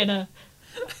no dinner.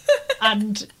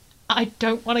 And I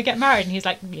don't want to get married. And he's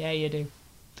like, yeah, you do.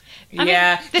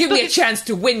 Yeah, give me a chance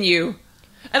to win you.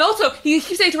 And also, he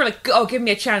keeps saying to her, like, oh, give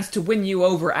me a chance to win you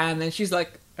over, Anne. And she's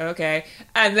like, okay.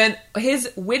 And then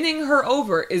his winning her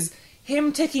over is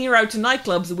him taking her out to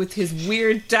nightclubs with his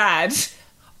weird dad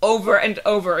over and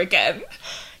over again.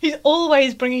 He's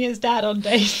always bringing his dad on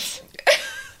dates.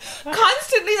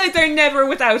 Constantly, like, they're never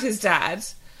without his dad.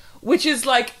 Which is,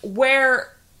 like,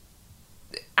 where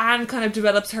Anne kind of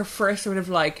develops her first sort of,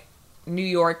 like, New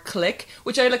York clique,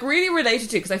 which I like really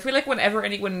related to, because I feel like whenever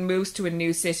anyone moves to a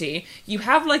new city, you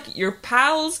have like your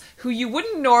pals who you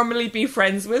wouldn't normally be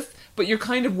friends with, but you're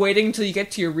kind of waiting until you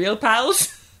get to your real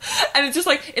pals. And it's just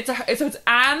like it's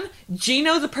Anne,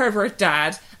 Gino the pervert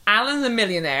dad, Alan the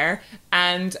millionaire,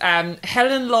 and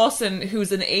Helen Lawson, who's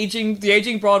the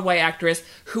aging Broadway actress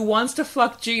who wants to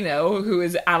fuck Gino, who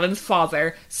is Alan's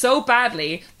father, so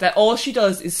badly that all she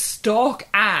does is stalk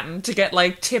Anne to get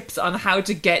like tips on how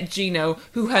to get Gino,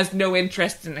 who has no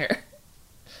interest in her.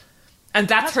 And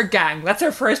that's her gang. That's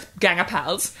her first gang of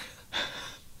pals.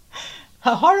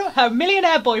 Her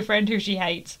millionaire boyfriend, who she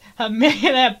hates, her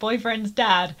millionaire boyfriend's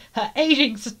dad, her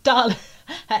aging starlet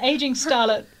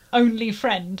only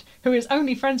friend, who is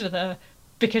only friends with her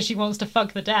because she wants to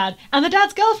fuck the dad, and the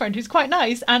dad's girlfriend, who's quite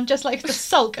nice and just likes to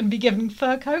sulk and be given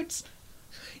fur coats.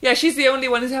 Yeah, she's the only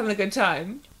one who's having a good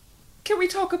time. Can we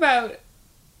talk about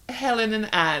Helen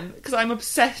and Anne? Because I'm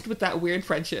obsessed with that weird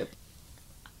friendship.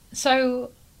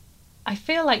 So, I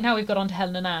feel like now we've got on to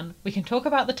Helen and Anne, we can talk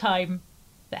about the time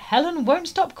that Helen won't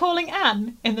stop calling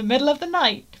Anne in the middle of the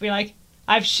night to be like,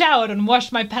 I've showered and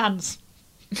washed my pants.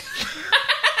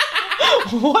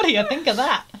 What do you think of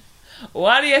that?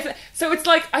 What do you think? So it's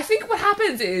like, I think what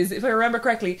happens is, if I remember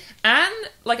correctly, Anne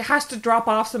like has to drop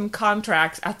off some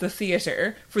contracts at the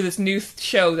theatre for this new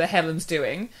show that Helen's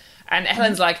doing. And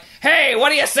Helen's like, hey, what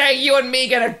do you say you and me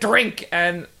get a drink?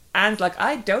 And Anne's like,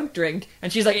 I don't drink.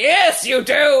 And she's like, yes, you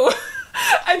do.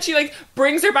 And she like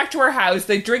brings her back to her house.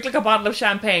 They drink like a bottle of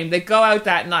champagne. They go out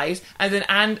that night, and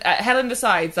then Helen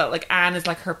decides that like Anne is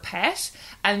like her pet,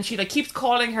 and she like keeps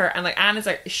calling her, and like Anne is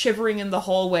like shivering in the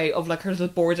hallway of like her little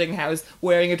boarding house,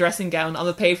 wearing a dressing gown on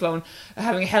the payphone,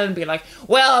 having Helen be like,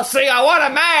 "Well, see, I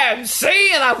want a man,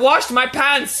 see, and I've washed my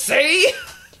pants, see."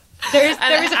 There is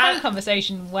a fun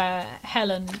conversation where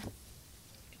Helen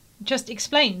just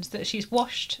explains that she's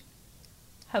washed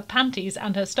her panties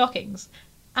and her stockings.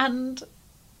 And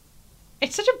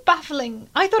it's such a baffling...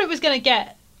 I thought it was going to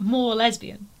get more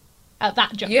lesbian at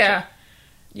that juncture. Yeah.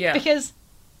 Yeah. Because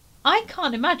I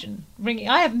can't imagine ringing...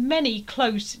 I have many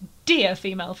close, dear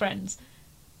female friends,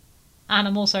 and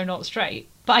I'm also not straight,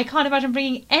 but I can't imagine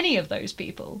ringing any of those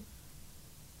people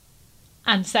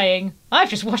and saying, I've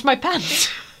just washed my pants.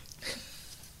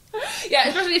 Yeah,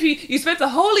 especially if you spent the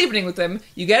whole evening with them,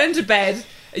 you get into bed,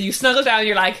 and you snuggle down, and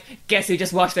you're like, guess who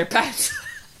just washed their pants?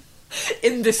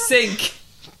 In the sink.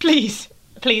 Please,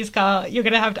 Carl,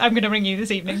 I'm gonna ring you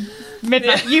this evening.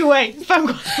 Midnight. Yeah. You wait. Phone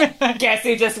call midnight. Guess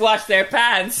who just washed their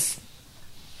pants?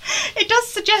 It does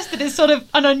suggest that it's sort of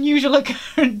an unusual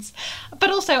occurrence. But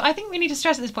also, I think we need to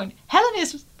stress at this point, Helen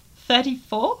is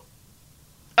 34?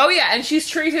 Oh yeah, and she's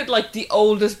treated like the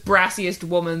oldest, brassiest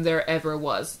woman there ever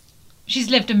was. She's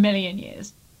lived a million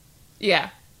years.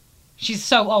 Yeah. She's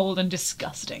so old and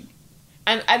disgusting.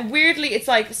 And weirdly, it's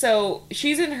like, so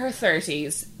she's in her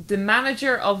 30s. The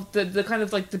manager of the kind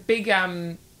of like the big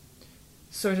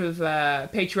sort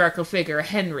of patriarchal figure,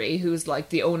 Henry, who's like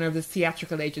the owner of the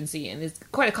theatrical agency and is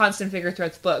quite a constant figure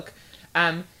throughout the book.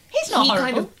 He's not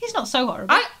horrible. He's not so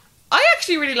horrible. I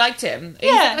actually really liked him.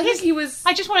 Yeah, I think he was...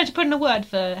 I just wanted to put in a word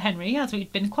for Henry, as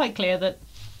we've been quite clear that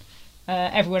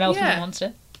everyone else was a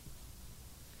monster.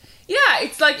 Yeah,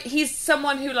 it's like he's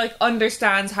someone who like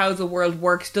understands how the world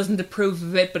works, doesn't approve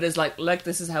of it, but is like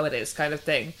this is how it is, kind of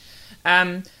thing.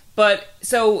 But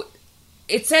so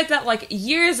it said that like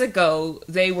years ago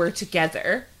they were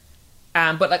together,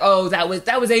 but like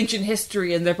that was ancient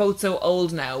history, and they're both so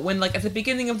old now. When like at the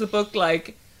beginning of the book,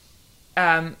 like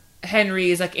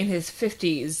Henry is like in his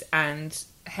 50s and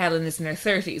Helen is in her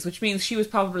 30s, which means she was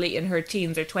probably in her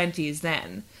teens or 20s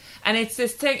then. And it's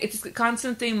this thing, it's a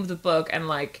constant theme of the book, and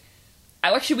like.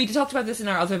 Actually, we talked about this in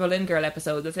our other Berlin Girl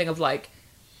episode, the thing of, like,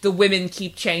 the women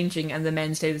keep changing and the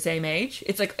men stay the same age.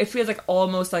 It's like, it feels like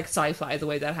almost like sci-fi the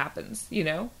way that happens, you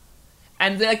know?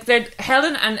 And, like,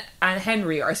 Helen and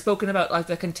Henry are spoken about like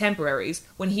their contemporaries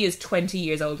when he is 20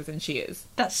 years older than she is.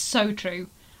 That's so true.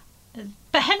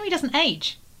 But Henry doesn't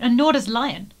age, and nor does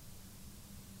Lion.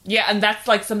 Yeah, and that's,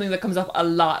 like, something that comes up a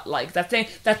lot, like, that thing,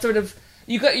 that sort of...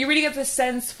 You really get the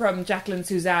sense from Jacqueline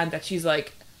Susann that she's,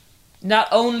 like... Not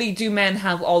only do men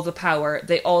have all the power,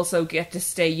 they also get to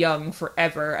stay young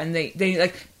forever, and they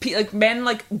like men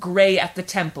like grey at the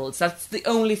temples. That's the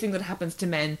only thing that happens to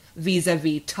men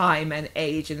vis-a-vis time and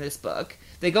age in this book.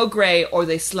 They go grey or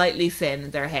they slightly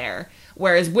thin their hair,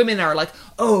 whereas women are like,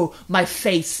 oh, my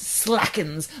face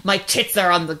slackens, my tits are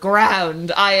on the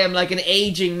ground, I am like an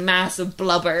aging mass of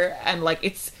blubber, and like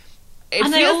it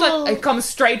feels like it comes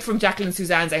straight from Jacqueline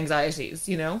Susann's anxieties,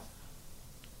 you know?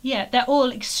 Yeah, they're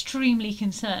all extremely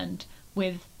concerned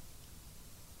with...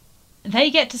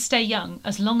 They get to stay young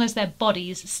as long as their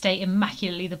bodies stay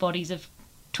immaculately the bodies of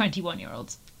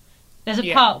 21-year-olds. There's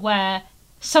a part where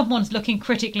someone's looking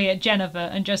critically at Jennifer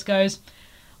and just goes,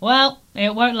 well,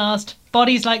 it won't last.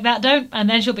 Bodies like that don't, and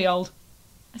then she'll be old.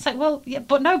 It's like, well, yeah,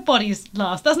 but no bodies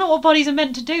last. That's not what bodies are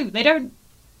meant to do. They don't...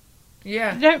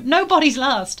 Yeah. No bodies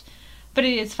last. But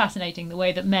it is fascinating the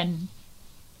way that men...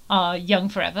 are young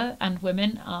forever, and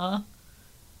women are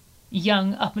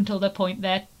young up until the point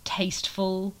they're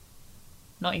tasteful,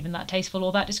 not even that tasteful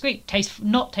or that discreet.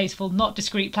 Not tasteful, not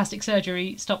discreet, plastic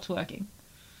surgery stops working.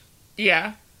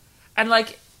 Yeah. And,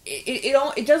 like,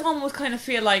 it does almost kind of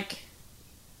feel like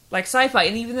sci-fi,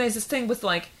 and even there's this thing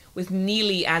with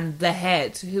Neely and the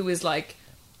head, who is, like,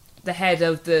 the head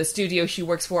of the studio she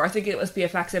works for. I think it must be a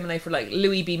facsimile for like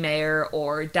Louis B. Mayer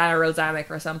or Dana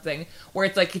Rozanic or something, where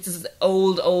it's like it's this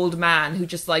old man who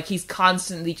just like he's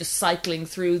constantly just cycling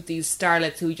through these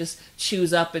starlets who he just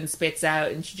chews up and spits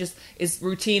out, and she just is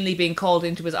routinely being called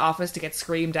into his office to get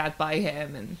screamed at by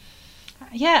him. And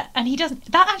yeah, and he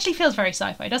doesn't. That actually feels very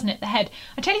sci-fi, doesn't it? The head.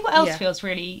 I tell you what else feels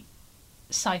really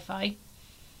sci-fi.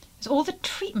 It's all the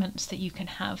treatments that you can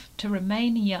have to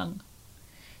remain young.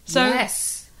 So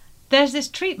yes. There's this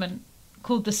treatment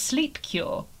called the sleep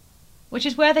cure, which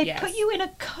is where they put you in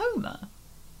a coma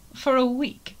for a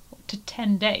week to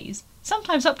 10 days,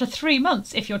 sometimes up to 3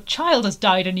 months if your child has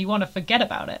died and you want to forget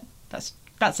about it. That's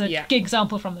a good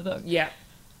example from the book. Yeah.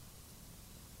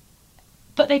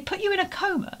 But they put you in a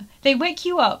coma. They wake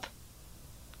you up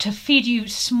to feed you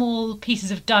small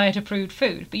pieces of diet-approved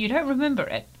food, but you don't remember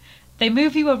it. They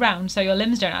move you around so your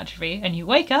limbs don't atrophy, and you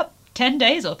wake up 10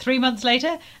 days or 3 months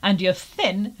later, and you're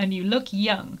thin and you look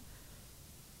young.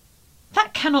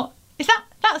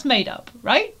 That's made up,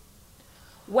 right?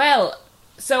 Well,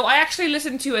 so I actually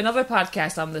listened to another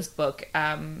podcast on this book.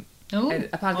 A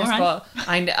podcast called...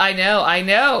 I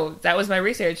know. That was my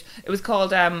research. It was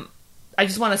called... I I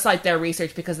just want to cite their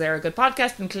research because they're a good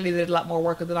podcast and clearly they did a lot more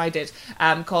work than I did,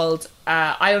 called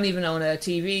I Don't Even Own a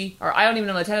TV, or I Don't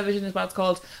Even Own a Television is what it's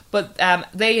called. But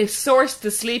they sourced the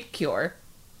sleep cure.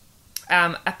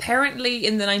 Apparently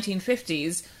in the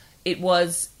 1950s, it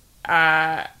was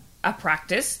a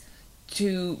practice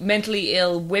to mentally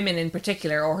ill women in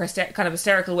particular, or kind of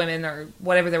hysterical women, or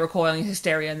whatever they were calling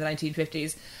hysteria in the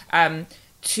 1950s,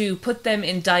 to put them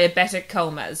in diabetic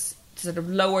comas to sort of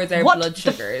lower their blood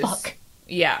sugars. Fuck?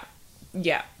 Yeah,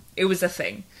 it was a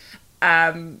thing,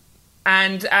 and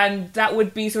that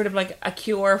would be sort of like a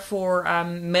cure for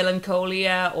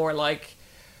melancholia, or like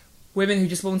women who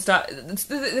just won't stop.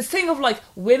 The thing of like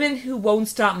women who won't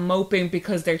stop moping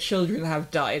because their children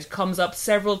have died comes up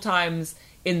several times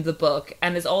in the book,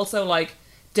 and is also like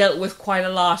dealt with quite a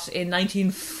lot in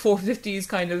 1950s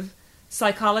kind of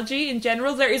psychology in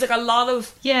general. There is like a lot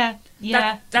of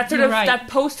that sort of right. That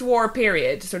post-war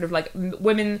period, sort of like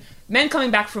men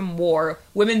coming back from war,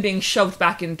 women being shoved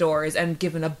back indoors and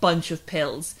given a bunch of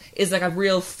pills is like a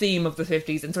real theme of the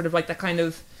 50s, and sort of like that kind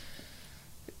of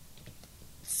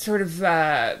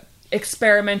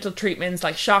experimental treatments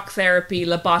like shock therapy,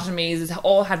 lobotomies,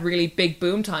 all had really big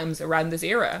boom times around this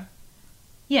era.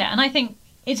 Yeah, and I think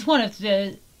it's one of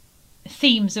the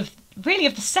themes of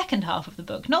the second half of the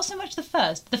book, not so much the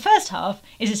first. The first half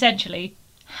is essentially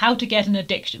how to get an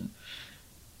addiction.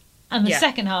 And the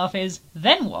second half is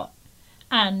then what?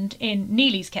 And in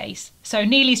Neely's case, so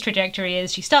Neely's trajectory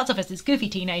is she starts off as this goofy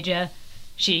teenager,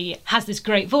 she has this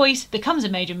great voice, becomes a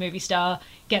major movie star,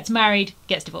 gets married,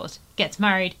 gets divorced, gets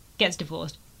married, gets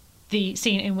divorced. The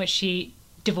scene in which she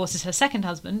divorces her second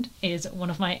husband is one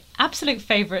of my absolute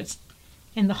favourites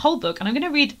in the whole book, and I'm going to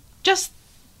read just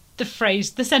the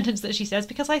sentence that she says,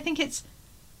 because I think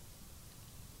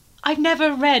I've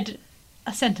never read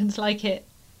a sentence like it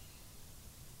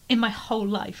in my whole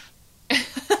life.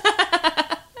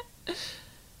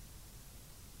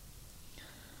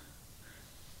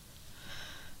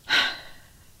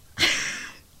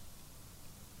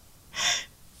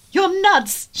 "You're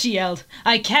nuts," she yelled.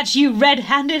 "I catch you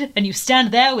red-handed, and you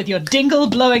stand there with your dingle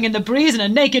blowing in the breeze and a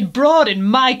naked broad in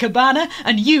my cabana,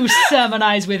 and you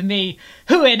sermonise with me.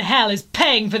 Who in hell is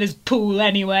paying for this pool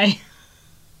anyway?"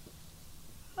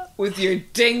 With your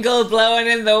dingle blowing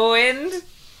in the wind?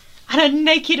 And a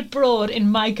naked broad in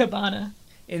my cabana.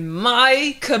 In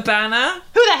my cabana?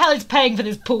 Who the hell is paying for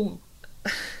this pool?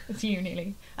 It's you,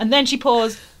 Neely. And then she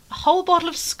pours a whole bottle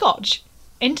of scotch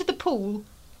into the pool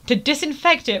to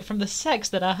disinfect it from the sex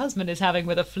that her husband is having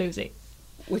with a floozy.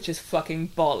 Which is fucking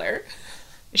baller.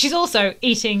 She's also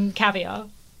eating caviar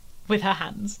with her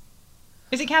hands.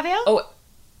 Is it caviar? Oh,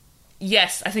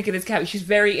 yes, I think it is caviar. She's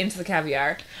very into the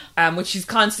caviar, which she's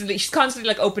constantly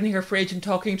like opening her fridge and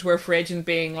talking to her fridge and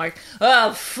being like,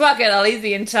 "Oh, fuck it, I'll eat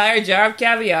the entire jar of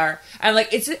caviar." And like,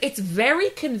 it's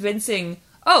very convincing.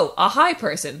 Oh, a high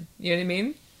person, you know what I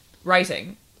mean?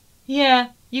 Writing. Yeah,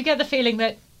 you get the feeling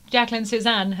that Jacqueline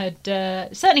Suzanne had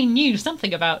certainly knew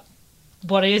something about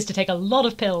what it is to take a lot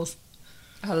of pills.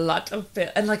 A lot of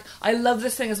pills. And, like, I love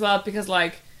this thing as well because,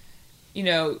 like, you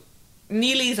know,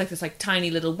 Neely's, like, this, like,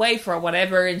 tiny little waif or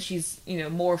whatever, and she's, you know,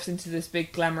 morphs into this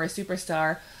big glamorous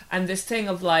superstar. And this thing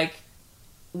of, like,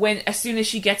 as soon as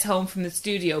she gets home from the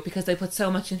studio, because they put so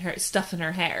much stuff in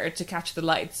her hair to catch the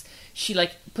lights, she,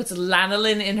 like, puts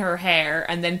lanolin in her hair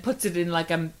and then puts it in, like,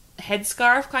 a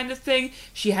headscarf kind of thing.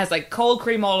 She has like cold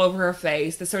cream all over her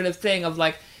face, the sort of thing of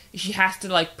like she has to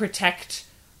like protect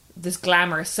this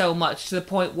glamour so much to the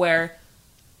point where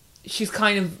she's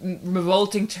kind of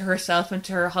revolting to herself and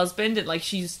to her husband, and like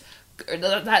she's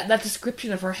that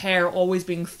description of her hair always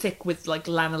being thick with like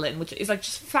lanolin, which is like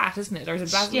just fat, isn't it? Or is it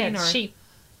Vaseline? Yeah,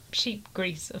 sheep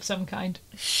grease of some kind.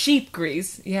 Sheep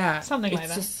grease, yeah, something like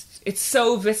that. It's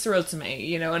so visceral to me,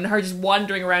 you know, and her just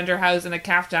wandering around her house in a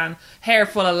caftan, hair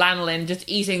full of lanolin, just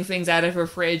eating things out of her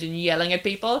fridge and yelling at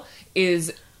people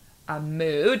is a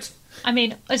mood. I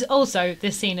mean, also,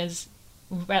 this scene is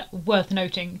worth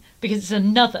noting because it's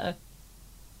another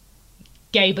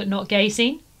gay but not gay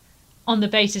scene, on the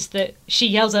basis that she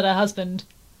yells at her husband,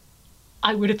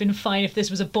 "I would have been fine if this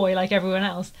was a boy like everyone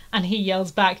else," and he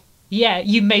yells back, "Yeah,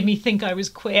 you made me think I was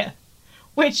queer,"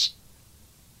 which...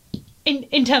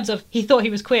 In terms of, he thought he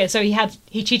was queer, so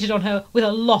he cheated on her with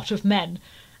a lot of men.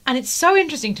 And it's so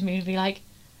interesting to me to be like,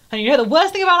 and you know the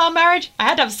worst thing about our marriage? I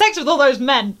had to have sex with all those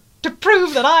men to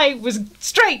prove that I was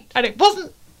straight, and it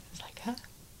wasn't. It's like, huh?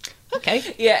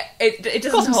 Okay. Yeah, it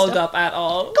doesn't hold up at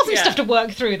all. Got some stuff to work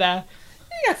through there.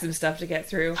 You got some stuff to get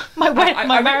through.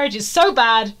 My marriage is so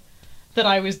bad that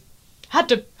I had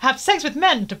to have sex with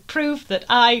men to prove that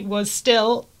I was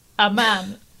still a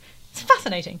man. It's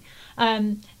fascinating.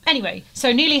 Anyway,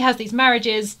 so Neely has these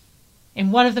marriages.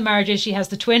 In one of the marriages, she has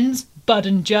the twins, Bud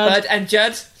and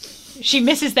Judd. She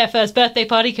misses their first birthday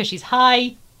party because she's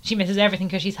high. She misses everything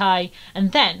because she's high.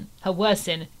 And then, her worst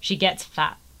sin, she gets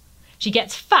fat. She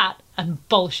gets fat and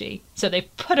bolshy, so they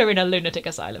put her in a lunatic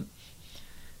asylum.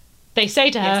 They say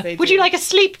to her, would you like a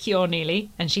sleep cure, Neely?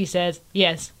 And she says,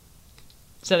 yes.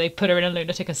 So they put her in a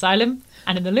lunatic asylum.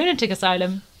 And in the lunatic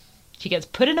asylum, she gets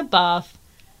put in a bath.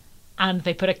 And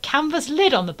they put a canvas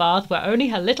lid on the bath where only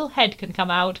her little head can come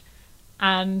out.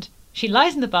 And she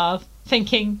lies in the bath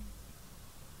thinking,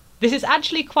 this is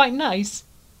actually quite nice,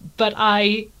 but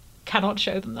I cannot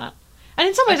show them that. And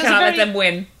in some ways, I cannot let them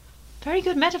win. Very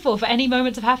good metaphor for any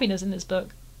moments of happiness in this book.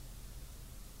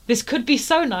 This could be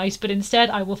so nice, but instead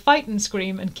I will fight and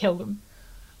scream and kill them.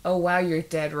 Oh wow, you're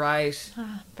dead right.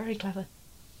 Very clever.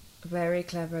 Very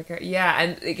clever. Yeah,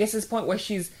 and it gets to this point where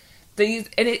she's... and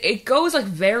it goes like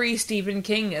very Stephen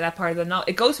King at that part of the novel.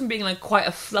 It goes from being like quite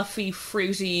a fluffy,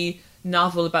 fruity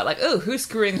novel about like, oh, who's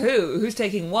screwing who's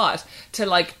taking what, to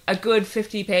like a good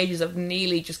 50 pages of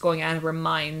Neely just going out of her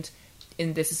mind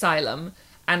in this asylum.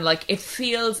 And like it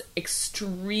feels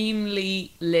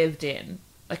extremely lived in.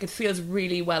 Like it feels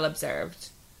really well observed.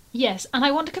 Yes, and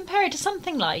I want to compare it to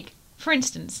something like, for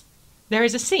instance, there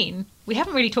is a scene, we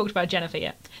haven't really talked about Jennifer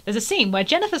yet, there's a scene where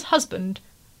Jennifer's husband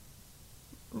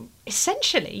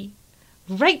essentially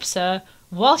rapes her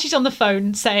while she's on the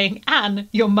phone saying, Anne,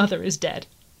 your mother is dead.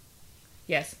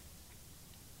 Yes.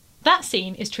 That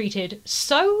scene is treated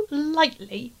so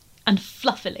lightly and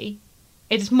fluffily.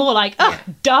 It's more like, oh,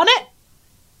 yeah. Darn it!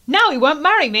 Now he won't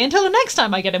marry me until the next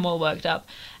time I get him all worked up.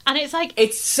 And it's like...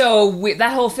 It's so weird,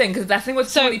 that whole thing, because that thing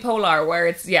with Tony Polar, where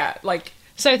it's, yeah, like...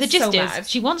 So the gist is,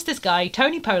 she wants this guy,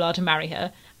 Tony Polar, to marry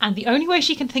her, and the only way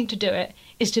she can think to do it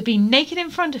is to be naked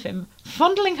in front of him,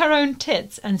 fondling her own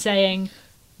tits and saying,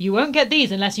 you won't get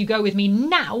these unless you go with me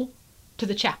now to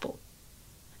the chapel.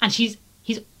 And he's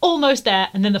almost there,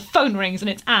 and then the phone rings and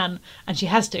it's Anne, and she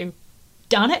has to,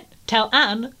 darn it, tell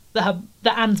Anne that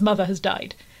Anne's mother has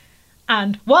died.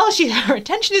 And while her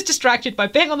attention is distracted by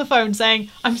being on the phone saying,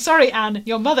 I'm sorry, Anne,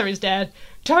 your mother is dead,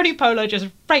 Tony Polar just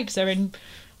rapes her in,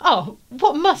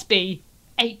 what must be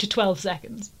 8 to 12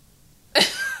 seconds.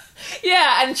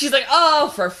 Yeah, and she's like, oh,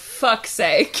 for fuck's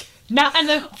sake. Now, and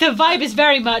the vibe is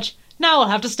very much, now I'll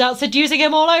have to start seducing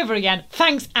him all over again.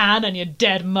 Thanks, Anne, and your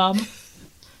dead mum.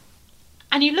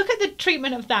 And you look at the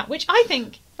treatment of that, which I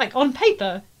think, like, on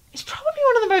paper, is probably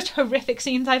one of the most horrific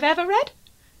scenes I've ever read.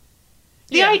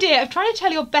 The idea of trying to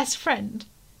tell your best friend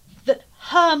that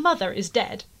her mother is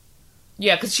dead.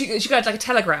 Yeah, because she got, like, a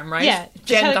telegram, right? Yeah.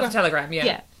 Jen got the telegram,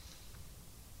 yeah.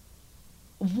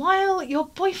 While your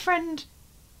boyfriend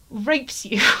rapes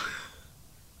you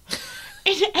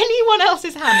in anyone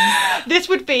else's hands, this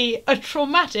would be a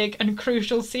traumatic and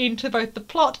crucial scene to both the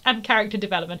plot and character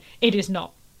development. It is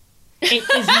not. It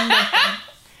is nothing.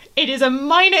 It is a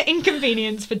minor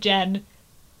inconvenience for Jen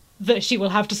that she will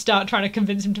have to start trying to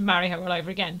convince him to marry her all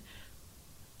over again.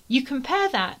 You compare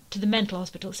that to the mental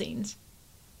hospital scenes,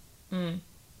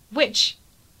 which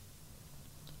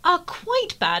are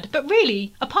quite bad, but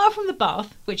really, apart from the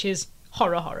bath, which is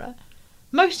horror,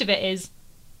 most of it is,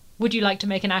 would you like to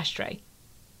make an ashtray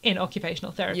in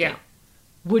occupational therapy? Yeah.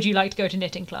 Would you like to go to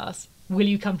knitting class? Will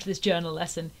you come to this journal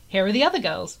lesson? Here are the other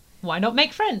girls. Why not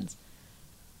make friends?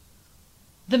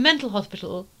 The mental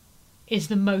hospital is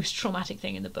the most traumatic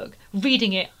thing in the book.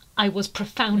 Reading it, I was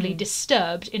profoundly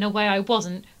disturbed in a way I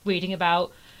wasn't reading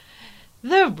about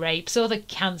the rapes or the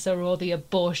cancer or the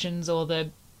abortions or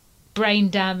the brain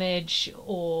damage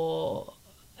or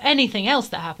anything else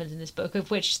that happens in this book,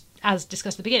 of which, as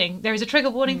discussed at the beginning, there is a trigger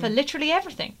warning for literally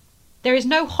everything. There is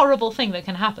no horrible thing that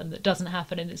can happen that doesn't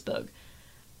happen in this book.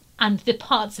 And the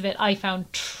parts of it I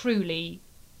found truly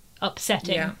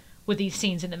upsetting with these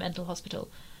scenes in the mental hospital.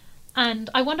 And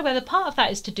I wonder whether part of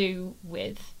that is to do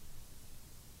with,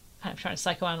 I'm trying to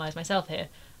psychoanalyse myself here,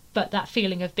 but that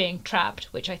feeling of being trapped,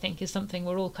 which I think is something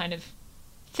we're all kind of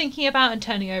thinking about and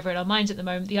turning over in our minds at the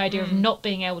moment, the idea of not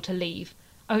being able to leave,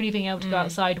 only being able to go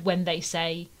outside when they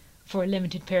say for a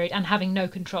limited period and having no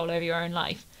control over your own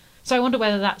life. So I wonder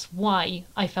whether that's why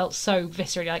I felt so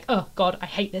viscerally like, oh God, I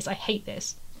hate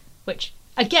this. Which,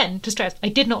 again, to stress, I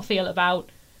did not feel about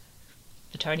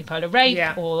the Tony Polar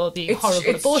rape or the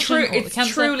horrible abortion or the cancer.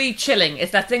 It's truly chilling.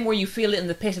 It's that thing where you feel it in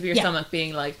the pit of your stomach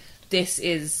being like, this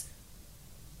is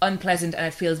unpleasant and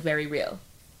it feels very real.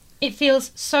 It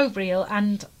feels so real,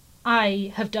 and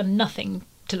I have done nothing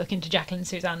to look into Jacqueline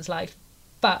Suzanne's life,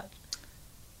 but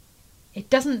it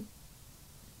doesn't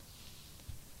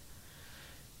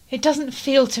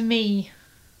feel to me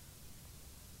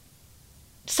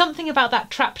something about that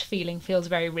trapped feeling feels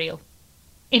very real,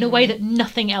 in a way that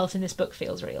nothing else in this book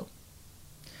feels real.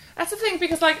 That's the thing,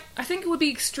 because, like, I think it would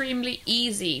be extremely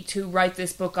easy to write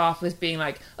this book off as being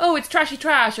like, oh, it's trashy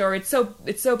trash, or it's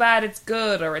so bad it's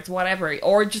good, or it's whatever,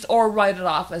 or write it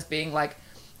off as being like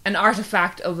an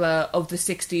artifact of the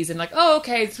 60s, and like, oh,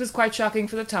 okay, this was quite shocking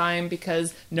for the time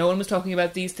because no one was talking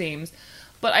about these themes.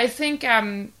 But I think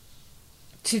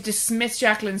to dismiss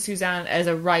Jacqueline Susann as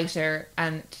a writer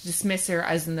and to dismiss her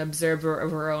as an observer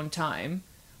of her own time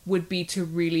would be to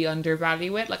really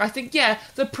undervalue it. Like, I think, yeah,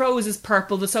 the prose is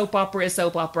purple, the soap opera is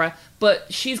soap opera,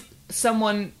 but she's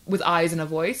someone with eyes and a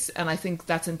voice, and I think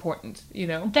that's important, you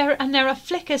know? There are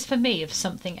flickers for me of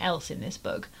something else in this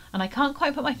book, and I can't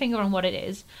quite put my finger on what it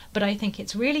is, but I think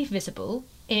it's really visible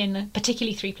in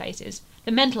particularly 3 places.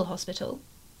 The mental hospital.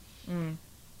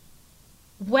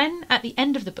 When, at the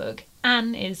end of the book,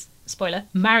 Anne is, spoiler,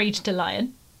 married to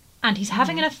Lion, and he's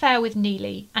having an affair with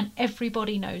Neely, and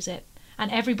everybody knows it.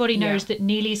 And everybody knows that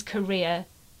Neely's career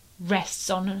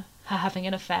rests on her having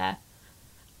an affair.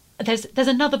 There's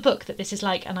another book that this is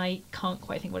like, and I can't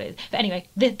quite think what it is. But anyway,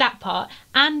 that part,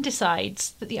 Anne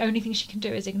decides that the only thing she can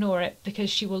do is ignore it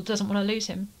because she doesn't want to lose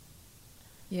him.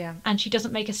 Yeah. And she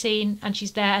doesn't make a scene, and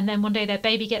she's there, and then one day their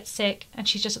baby gets sick, and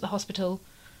she's just at the hospital.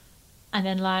 And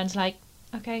then Lion's like,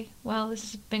 okay, well, this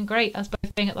has been great, us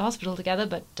both being at the hospital together,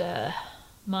 but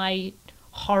my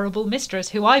horrible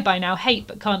mistress, who I by now hate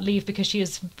but can't leave because she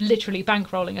is literally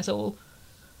bankrolling us all,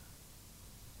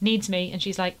 needs me. And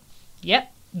she's like,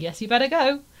 yep, yes, you better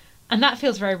go. And that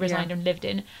feels very resigned and lived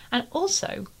in. And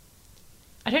also,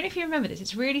 I don't know if you remember this,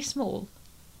 it's really small.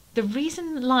 The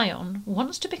reason Lion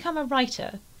wants to become a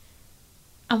writer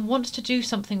and wants to do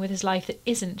something with his life that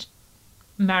isn't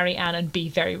marry Anne and be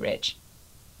very rich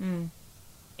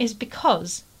is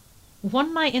because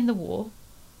one night in the war,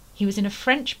 he was in a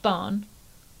French barn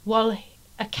while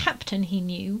a captain he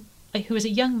knew, who was a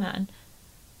young man,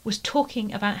 was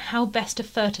talking about how best to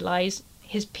fertilise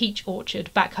his peach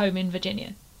orchard back home in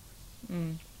Virginia.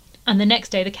 And the next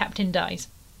day the captain dies.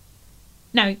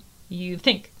 Now, you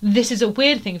think, this is a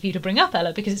weird thing for you to bring up,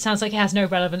 Ella, because it sounds like it has no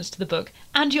relevance to the book.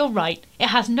 And you're right, it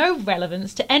has no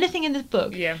relevance to anything in this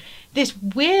book. Yeah. This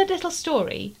weird little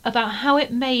story about how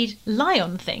it made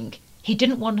Lion think he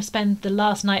didn't want to spend the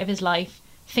last night of his life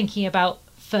thinking about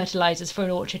fertilisers for an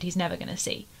orchard he's never going to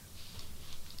see.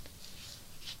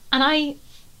 And I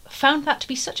found that to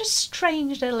be such a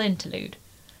strange little interlude.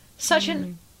 Such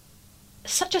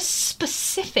a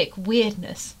specific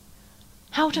weirdness.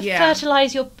 How to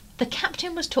fertilise your... The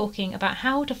captain was talking about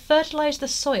how to fertilise the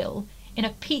soil in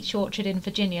a peach orchard in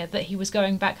Virginia that he was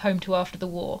going back home to after the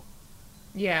war.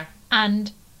 Yeah.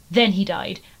 And then he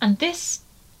died. And this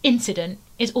incident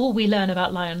is all we learn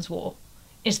about Lion's War,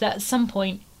 is that at some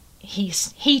point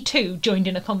he too joined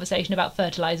in a conversation about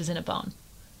fertilisers in a barn.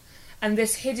 And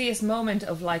this hideous moment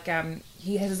of, like,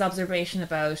 he has his observation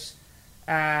about...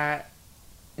 And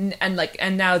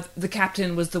now the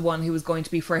captain was the one who was going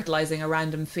to be fertilizing a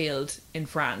random field in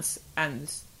France,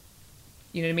 and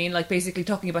you know what I mean, like basically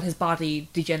talking about his body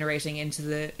degenerating into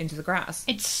the grass.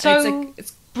 It's so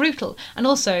it's brutal. And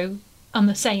also, on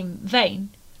the same vein,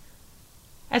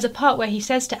 there's a part where he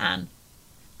says to Anne,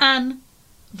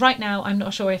 right now I'm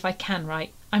not sure if I can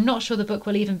write. I'm not sure the book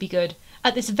will even be good.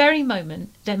 At this very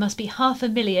moment, there must be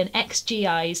 500,000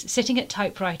 ex-GIs sitting at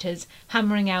typewriters,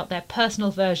 hammering out their personal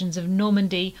versions of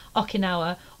Normandy,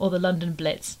 Okinawa, or the London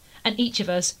Blitz. And each of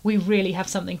us, we really have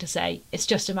something to say. It's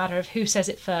just a matter of who says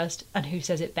it first and who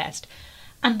says it best.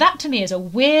 And that, to me, is a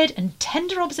weird and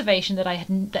tender observation that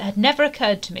had never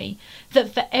occurred to me,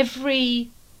 that for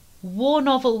every war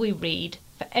novel we read,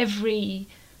 for every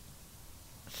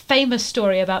famous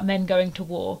story about men going to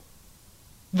war,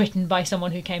 written by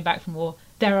someone who came back from war,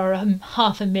 there are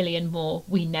 500,000 more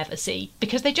we never see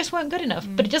because they just weren't good enough.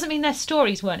 But it doesn't mean their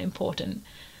stories weren't important.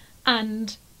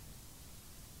 And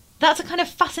that's a kind of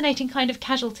fascinating kind of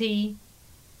casualty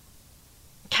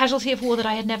of war that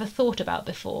I had never thought about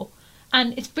before.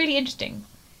 And it's really interesting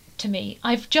to me.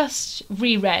 I've just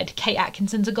reread Kate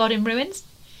Atkinson's A God in Ruins,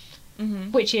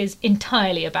 which is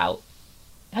entirely about...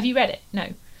 Have you read it?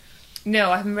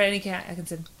 No, I haven't read any Kate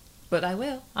Atkinson. But I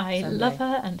will. I love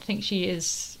her and think she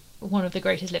is one of the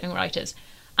greatest living writers.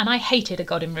 And I hated A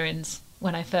God in Ruins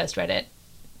when I first read it.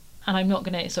 And I'm not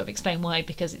going to sort of explain why,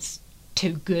 because it's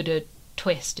too good a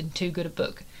twist and too good a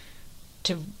book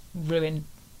to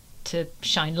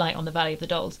shine light on the Valley of the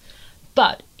Dolls.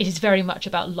 But it is very much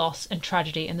about loss and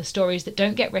tragedy and the stories that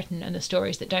don't get written and the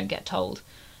stories that don't get told.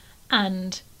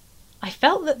 And I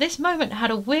felt that this moment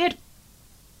had a weird,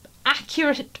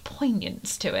 accurate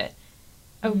poignance to it.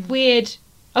 A weird,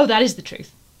 oh, that is the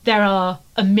truth. There are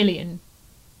 1 million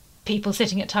people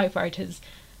sitting at typewriters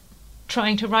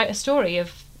trying to write a story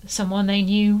of someone they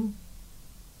knew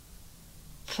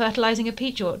fertilising a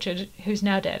peach orchard who's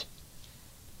now dead.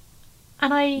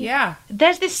 And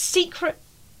there's this secret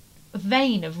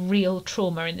vein of real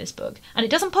trauma in this book, and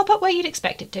it doesn't pop up where you'd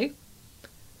expect it to.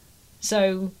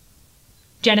 So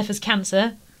Jennifer's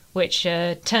cancer, which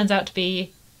turns out to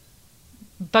be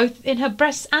both in her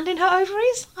breasts and in her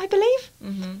ovaries, I believe.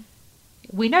 Mm-hmm.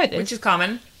 We know this. Which is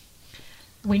common.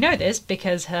 We know this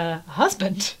because her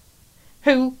husband,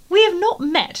 who we have not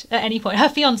met at any point, her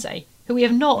fiancé, who we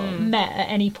have not met at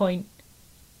any point.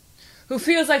 Who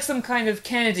feels like some kind of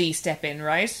Kennedy step-in,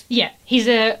 right? Yeah, he's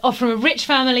from a rich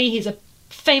family, he's a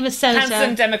famous senator.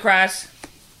 Handsome Democrat.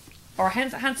 Or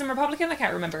handsome Republican? I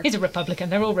can't remember. He's a Republican,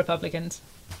 they're all Republicans.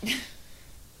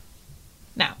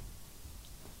 Now,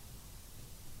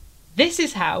 this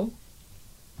is how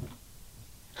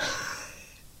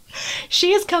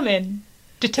she has come in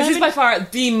determined... This is by far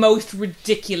the most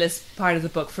ridiculous part of the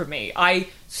book for me. I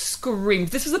screamed.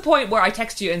 This was the point where I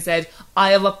texted you and said,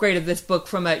 I have upgraded this book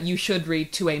from a you should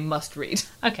read to a must read.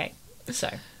 Okay, so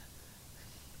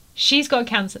she's got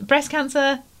cancer, breast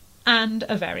cancer and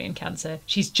ovarian cancer.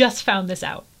 She's just found this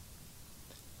out.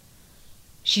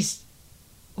 She's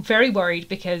very worried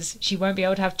because she won't be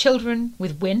able to have children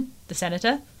with Wynne, the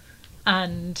senator,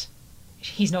 and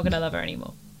he's not going to love her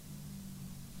anymore.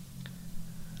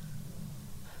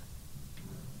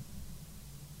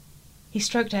 He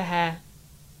stroked her hair.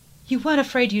 You weren't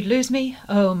afraid you'd lose me?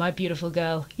 Oh, my beautiful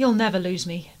girl, you'll never lose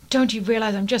me. Don't you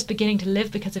realise I'm just beginning to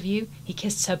live because of you? He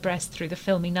kissed her breast through the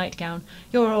filmy nightgown.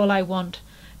 You're all I want.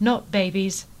 Not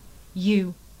babies.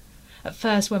 You. At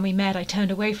first, when we met, I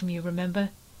turned away from you, remember?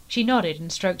 She nodded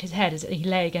and stroked his head as he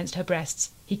lay against her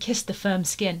breasts. He kissed the firm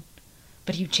skin.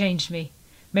 But you changed me.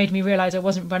 Made me realise I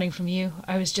wasn't running from you.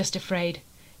 I was just afraid.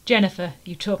 Jennifer,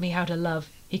 you taught me how to love.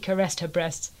 He caressed her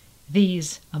breasts.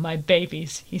 These are my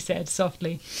babies, he said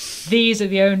softly. These are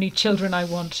the only children I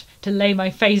want, to lay my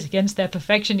face against their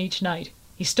perfection each night.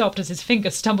 He stopped as his finger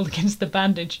stumbled against the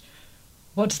bandage.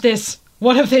 What's this?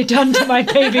 What have they done to my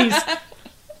babies?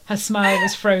 Her smile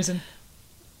was frozen.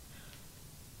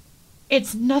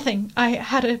 It's nothing. I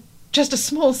had just a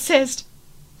small cyst.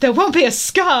 There won't be a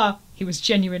scar. He was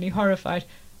genuinely horrified.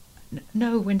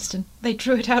 No, Winston. They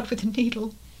drew it out with a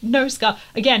needle. No scar.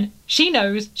 Again, she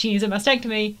knows she needs a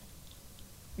mastectomy.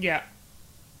 Yeah.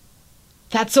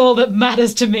 That's all that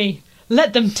matters to me.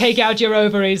 Let them take out your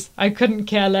ovaries. I couldn't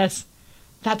care less.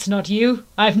 That's not you.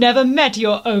 I've never met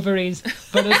your ovaries.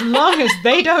 But as long as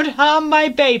they don't harm my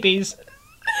babies.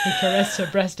 He caressed her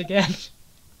breast again.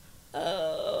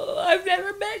 Oh, I've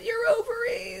never met your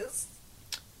ovaries.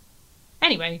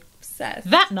 Anyway,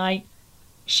 obsessed. That night,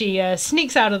 she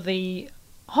sneaks out of the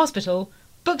hospital,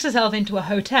 books herself into a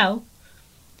hotel.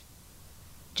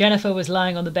 Jennifer was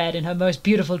lying on the bed in her most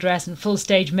beautiful dress and full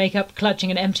stage makeup,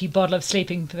 clutching an empty bottle of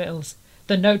sleeping pills.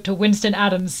 The note to Winston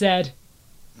Adams said,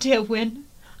 Dear Wynne,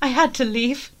 I had to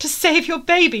leave to save your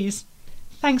babies.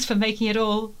 Thanks for making it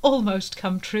all almost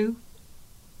come true.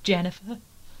 Jennifer.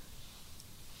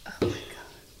 Oh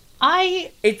my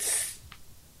god. It's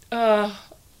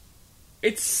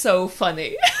so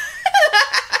funny.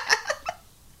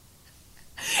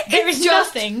 There is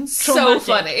nothing so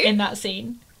funny in that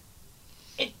scene.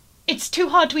 It's too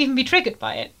hard to even be triggered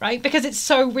by it, right? Because it's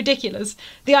so ridiculous.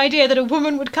 The idea that a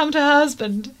woman would come to her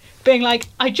husband being like,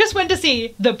 I just went to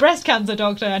see the breast cancer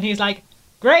doctor, and he's like,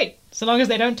 great, so long as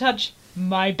they don't touch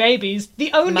my babies.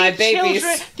 The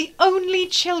only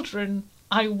children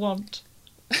I want.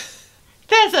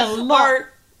 There's a lot.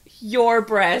 Or your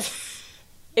breasts.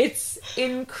 It's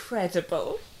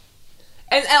incredible.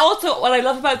 And also, what I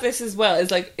love about this as well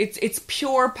is like it's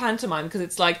pure pantomime, because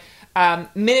it's like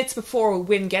minutes before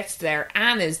Wynne gets there,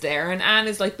 Anne is there, and Anne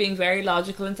is like being very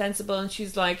logical and sensible, and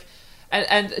she's like,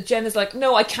 and Jen is like,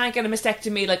 no, I can't get a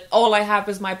mastectomy. Like, all I have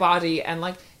is my body, and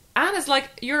like Anne is like,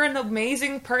 you're an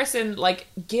amazing person. Like,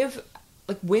 give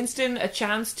like Winston a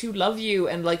chance to love you,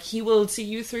 and like he will see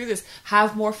you through this.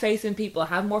 Have more faith in people.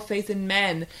 Have more faith in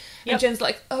men. Yep. And Jen's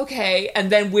like, okay, and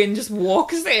then Wynne just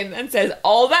walks in and says,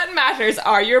 all that matters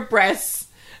are your breasts.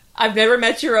 I've never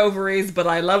met your ovaries, but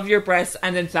I love your breasts,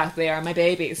 and in fact, they are my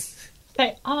babies.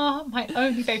 They are my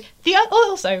only baby.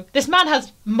 Also, this man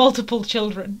has multiple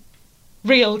children.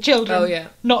 Real children. Oh, yeah.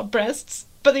 Not breasts.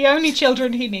 But the only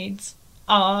children he needs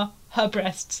are her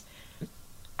breasts.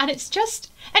 And it's just...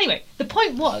 Anyway, the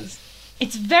point was,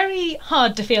 it's very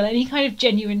hard to feel any kind of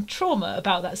genuine trauma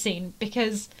about that scene,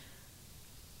 because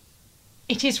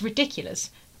it is ridiculous.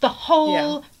 The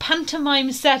whole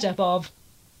pantomime setup of,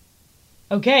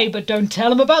 okay, but don't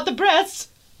tell him about the breasts.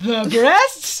 The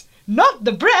breasts? Not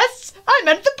the breasts! I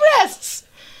meant the breasts!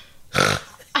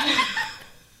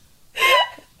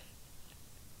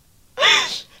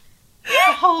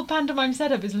 The whole pantomime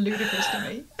setup is ludicrous to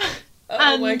me.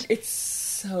 It's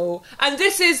so... And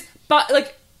this is... But,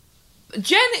 like...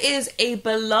 Jen is a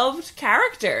beloved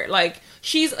character. Like,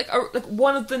 she's like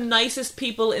one of the nicest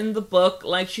people in the book.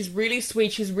 Like, she's really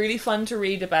sweet. She's really fun to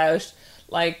read about.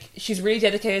 Like, she's really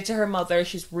dedicated to her mother.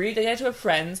 She's really dedicated to her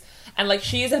friends. And, like,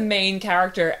 she is a main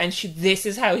character, and this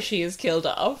is how she is killed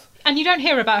off. And you don't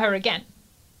hear about her again.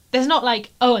 There's not like,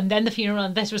 oh, and then the funeral,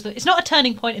 and this was the... It's not a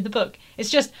turning point in the book. It's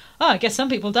just, oh, I guess some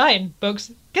people die in books.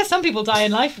 Guess some people die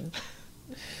in life.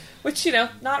 Which, you know,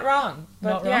 not wrong. But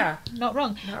not wrong. yeah. Not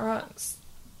wrong. Not wrong.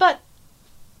 But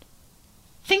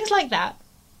things like that,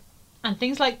 and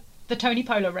things like the Tony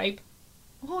Polar rape,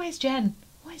 where's Jen?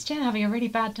 Where's Jen having a really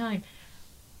bad time?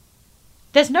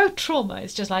 There's no trauma.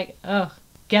 It's just like, ugh,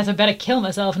 guess I better kill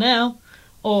myself now.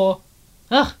 Or,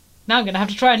 ugh, now I'm going to have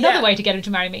to try another way to get him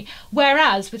to marry me.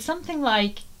 Whereas with something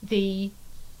like the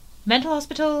mental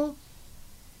hospital,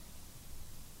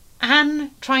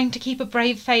 Anne trying to keep a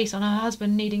brave face on her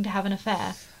husband needing to have an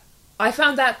affair. I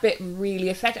found that bit really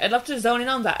affecting. I'd love to zone in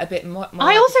on that a bit more.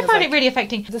 I also found it really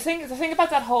affecting. The thing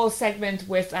about that whole segment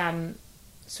with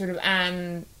sort of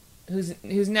Anne,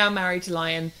 who's now married to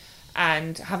Lion,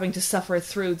 and having to suffer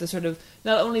through the sort of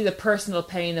not only the personal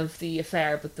pain of the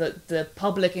affair, but the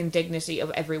public indignity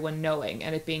of everyone knowing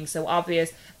and it being so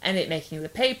obvious and it making the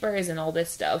papers and all this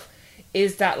stuff,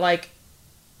 is that like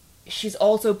she's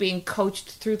also being coached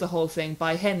through the whole thing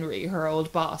by Henry, her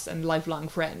old boss and lifelong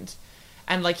friend.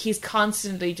 And, like, he's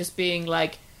constantly just being,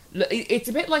 like... It's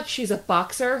a bit like she's a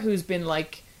boxer who's been,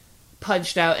 like,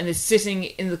 punched out and is sitting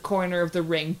in the corner of the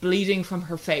ring, bleeding from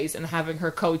her face and having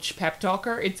her coach pep talk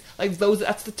her. It's, like,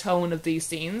 that's the tone of these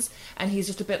scenes. And he's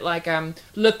just a bit like,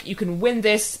 look, you can win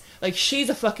this. Like, she's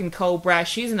a fucking cobra.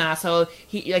 She's an asshole.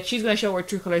 She's going to show her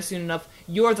true colours soon enough.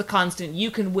 You're the constant.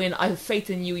 You can win. I have faith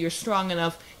in you. You're strong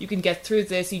enough. You can get through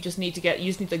this. You just need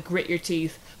to grit your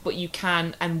teeth. But you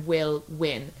can and will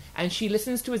win. And she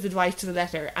listens to his advice to the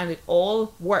letter, and it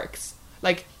all works.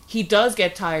 Like, he does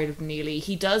get tired of Neely.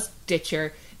 He does ditch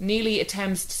her. Neely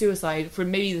attempts suicide for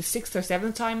maybe the 6th or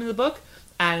 7th time in the book,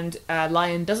 and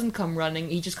Lion doesn't come running.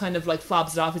 He just kind of, like,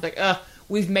 fobs it off. He's like,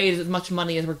 we've made as much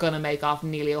money as we're gonna make off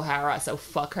Neely O'Hara, so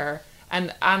fuck her.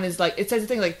 And Anne is like, it says the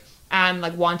thing, like, Anne,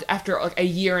 like, after like, a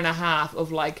year and a half of,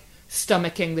 like,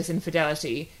 stomaching this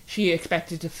infidelity, she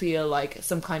expected to feel, like,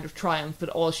 some kind of triumph, but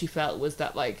all she felt was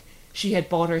that, like, she had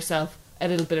bought herself a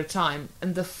little bit of time.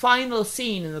 And the final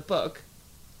scene in the book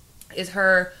is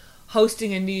her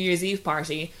hosting a New Year's Eve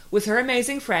party with her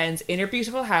amazing friends in her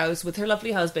beautiful house with her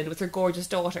lovely husband, with her gorgeous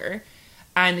daughter.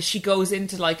 And she goes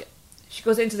into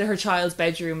her child's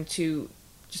bedroom to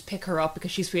just pick her up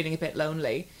because she's feeling a bit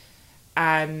lonely.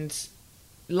 And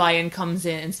Lion comes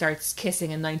in and starts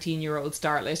kissing a 19-year-old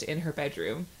starlet in her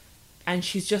bedroom. And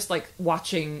she's just, like,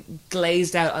 watching,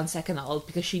 glazed out on Seconal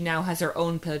because she now has her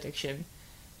own pill addiction.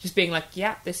 Just being like,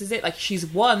 yeah, this is it. Like, she's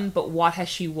won, but what has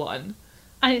she won?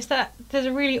 And it's that, there's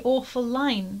a really awful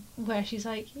line where she's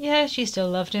like, yeah, she still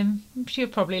loved him. She'll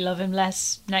probably love him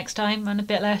less next time and a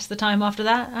bit less the time after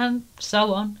that, and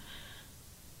so on.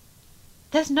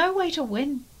 There's no way to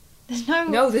win.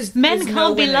 Men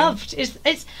can't be loved.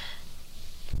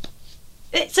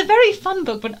 It's a very fun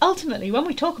book, but ultimately, when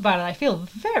we talk about it, I feel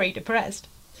very depressed.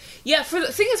 Yeah, for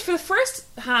the first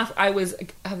half, I was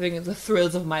having the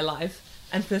thrills of my life,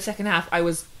 and for the second half, I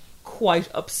was quite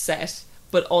upset,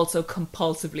 but also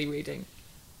compulsively reading.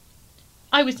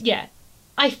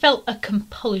 I felt a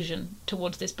compulsion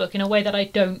towards this book in a way that I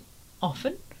don't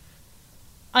often.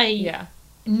 I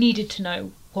needed to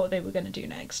know what they were going to do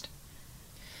next.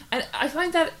 And I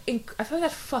find that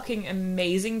fucking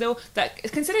amazing, though. That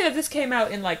considering that this came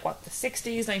out in, like, what, the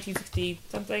 60s, 1960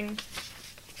 something,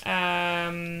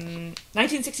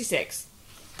 1966.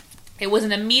 It was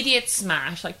an immediate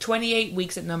smash, like 28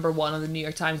 weeks at number 1 on the New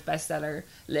York Times bestseller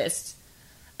list,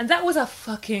 and that was a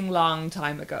fucking long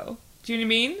time ago. Do you know what I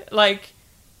mean? Like,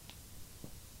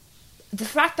 the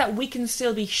fact that we can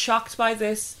still be shocked by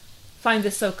this, find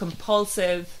this so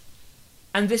compulsive.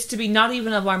 And this to be not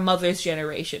even of our mother's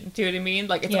generation. Do you know what I mean?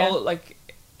 Like, it's all, like...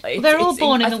 they're all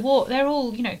born in the war. They're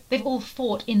all, they've all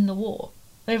fought in the war.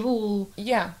 They've all...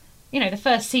 Yeah. The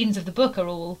first scenes of the book are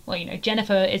all... Well,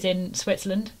 Jennifer is in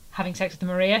Switzerland having sex with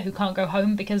Maria, who can't go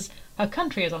home because her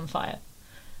country is on fire.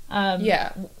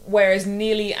 Whereas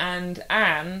Neely and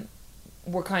Anne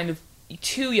were kind of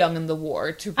too young in the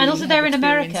war to really And also they're in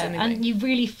America, anything. and you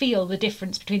really feel the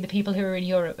difference between the people who are in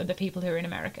Europe and the people who are in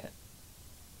America.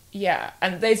 Yeah,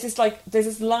 and there's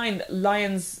this line,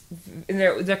 Lions, in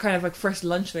their kind of like first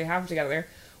lunch they have together,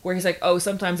 where he's like, oh,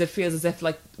 sometimes it feels as if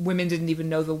like women didn't even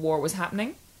know the war was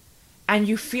happening. And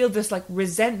you feel this like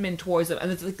resentment towards them.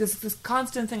 And it's like this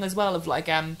constant thing as well of like,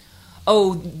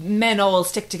 oh, men all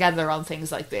stick together on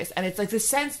things like this. And it's like the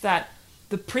sense that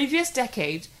the previous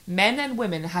decade, men and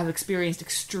women have experienced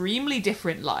extremely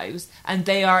different lives, and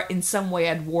they are in some way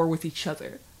at war with each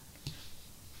other.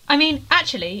 I mean,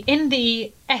 actually, in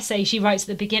the essay she writes at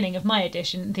the beginning of my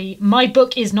edition, My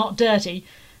Book Is Not Dirty,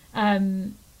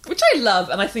 which I love,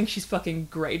 and I think she's fucking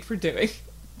great for doing.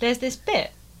 There's this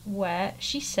bit where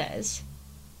she says...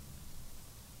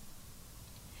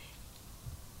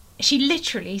 She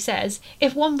literally says,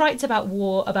 if one writes about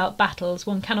war, about battles,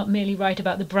 one cannot merely write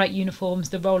about the bright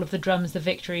uniforms, the roll of the drums, the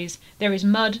victories. There is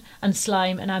mud and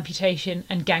slime and amputation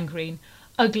and gangrene.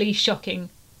 Ugly,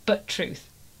 shocking, but truth.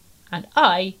 And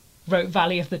I wrote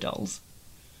Valley of the Dolls.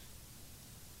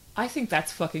 I think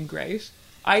that's fucking great.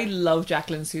 I love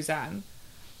Jacqueline Susann.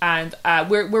 And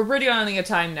we're really running out of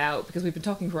time now because we've been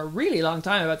talking for a really long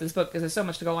time about this book because there's so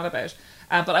much to go on about.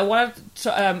 But I wanted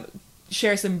to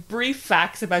share some brief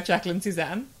facts about Jacqueline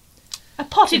Susann. A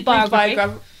potted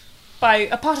biography. By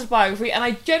a potted biography. And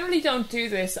I generally don't do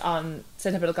this on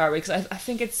Sentimental Gallery because I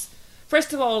think it's...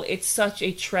 First of all, it's such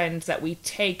a trend that we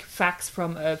take facts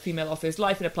from a female author's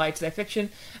life and apply it to their fiction,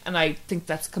 and I think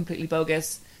that's completely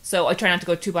bogus. So I try not to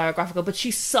go too biographical, but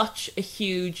she's such a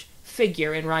huge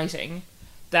figure in writing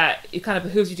that it kind of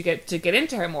behooves you to get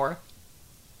into her more.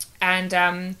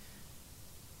 And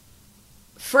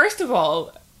first of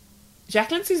all,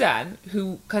 Jacqueline Susann,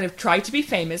 who kind of tried to be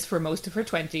famous for most of her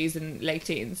 20s and late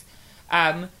teens,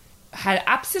 had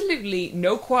absolutely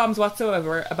no qualms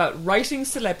whatsoever about writing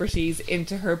celebrities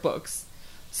into her books.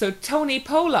 So Tony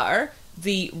Polar,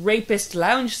 the rapist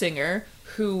lounge singer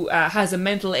who has a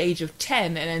mental age of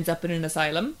 10 and ends up in an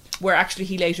asylum, where actually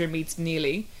he later meets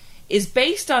Neely, is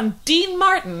based on Dean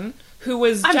Martin, who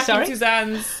was Jacqueline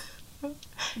Susann's...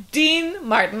 Dean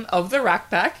Martin of the Rat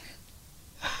Pack.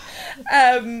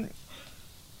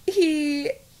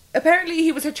 Apparently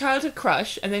he was her childhood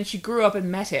crush, and then she grew up and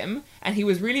met him, and he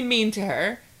was really mean to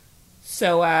her,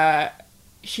 so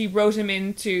she wrote him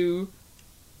into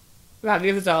Valley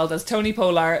of the Dolls as Tony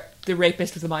Polar, the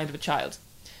rapist with the mind of a child.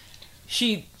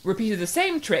 She repeated the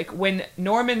same trick when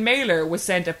Norman Mailer was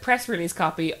sent a press release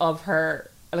copy of her,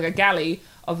 like a galley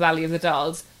of Valley of the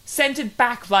Dolls, sent it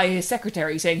back via his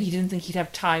secretary saying he didn't think he'd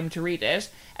have time to read it,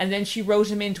 and then she wrote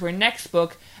him into her next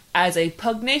book as a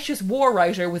pugnacious war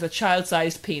writer with a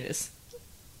child-sized penis.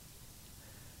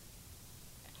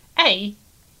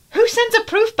 Who sends a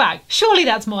proof bag? Surely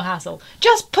that's more hassle.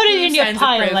 Just put it in your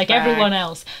pile like everyone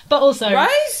else. But also...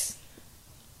 Right?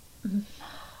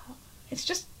 It's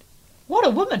just... What a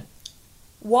woman.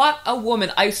 What a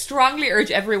woman. I strongly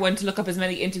urge everyone to look up as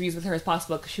many interviews with her as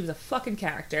possible because she was a fucking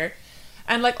character.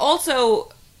 And, like,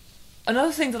 also,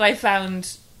 another thing that I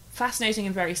found fascinating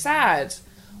and very sad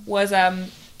was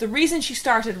the reason she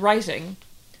started writing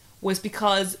was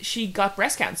because she got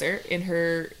breast cancer in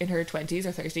her 20s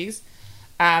or 30s,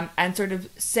 and sort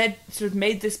of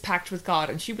made this pact with God.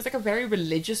 And she was like a very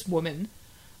religious woman.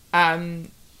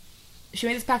 She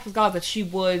made this pact with God that she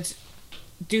would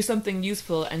do something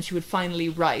useful and she would finally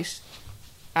write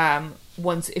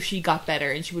once if she got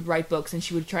better, and she would write books and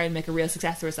she would try and make a real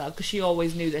success of herself because she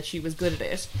always knew that she was good at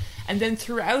it. And then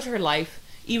throughout her life,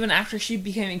 even after she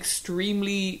became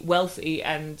extremely wealthy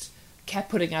and kept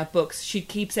putting out books, she'd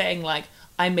keep saying, like,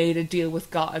 I made a deal with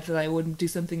God that I wouldn't do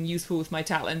something useful with my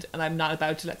talent, and I'm not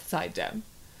about to let the side down.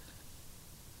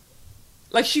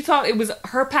 Like, she thought it was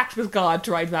her pact with God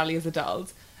to write Valley of the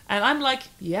Dolls. And I'm like,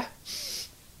 yeah.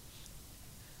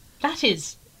 That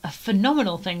is a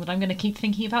phenomenal thing that I'm going to keep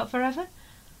thinking about forever.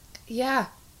 Yeah.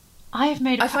 I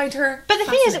find her But the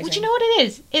thing is, do you know what it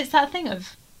is? It's that thing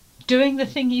of doing the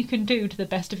thing you can do to the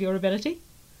best of your ability.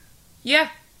 Yeah,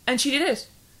 and she did it.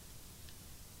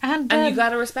 And you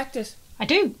gotta respect it. I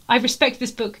do. I respect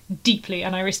this book deeply,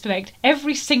 and I respect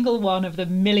every single one of the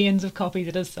millions of copies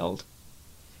it has sold.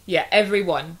 Yeah, every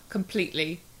one,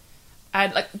 completely.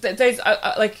 And, like, there's,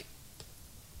 like...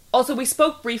 Also, we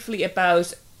spoke briefly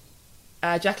about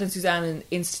Jacqueline Susann and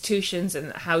institutions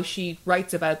and how she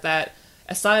writes about that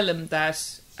asylum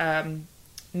that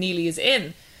Neely is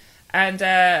in. And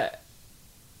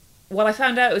what I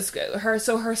found out was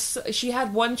she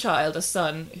had one child, a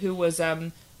son, who was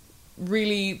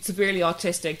really severely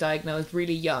autistic, diagnosed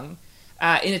really young,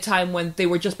 in a time when they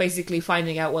were just basically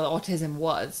finding out what autism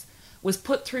was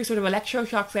put through sort of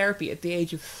electroshock therapy at the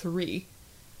age of 3.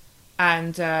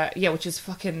 And, which is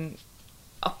fucking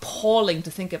appalling to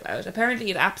think about.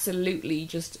 Apparently it absolutely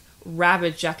just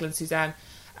ravaged Jacqueline Susann.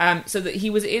 So that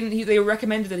he was they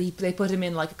recommended that they put him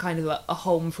in like a kind of a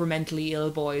home for mentally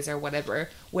ill boys or whatever,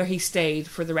 where he stayed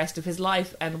for the rest of his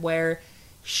life, and where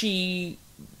she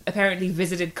apparently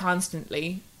visited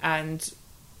constantly. And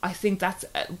I think that's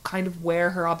kind of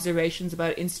where her observations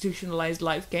about institutionalized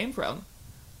life came from.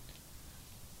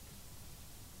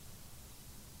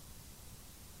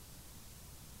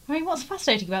 I mean, what's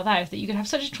fascinating about that is that you can have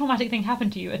such a traumatic thing happen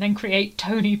to you and then create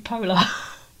Tony Polar.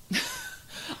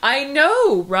 I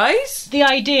know, right? The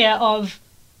idea of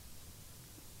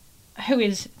who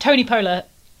is Tony Polar,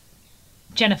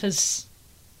 Jennifer's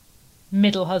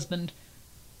middle husband,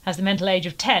 has the mental age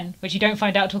of 10, which you don't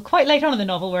find out till quite late on in the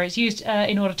novel, where it's used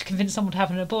in order to convince someone to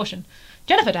have an abortion.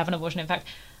 Jennifer to have an abortion, in fact.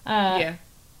 Yeah.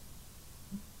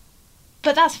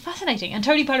 But that's fascinating. And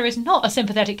Tony Polar is not a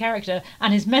sympathetic character,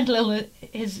 and his mental illness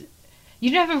is...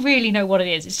 You never really know what it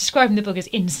is. It's described in the book as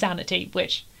insanity,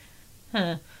 which...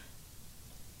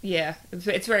 Yeah,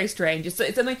 it's very strange. It's I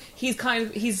mean, he's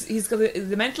got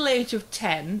the mental age of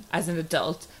 10 as an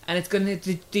adult, and it's going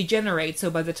to degenerate. So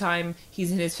by the time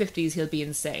he's in his 50s, he'll be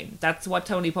insane. That's what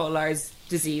Tony Polar's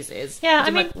disease is. Yeah,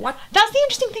 I mean, what? That's the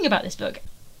interesting thing about this book.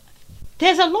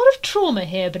 There's a lot of trauma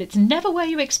here, but it's never where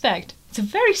you expect. It's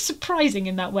very surprising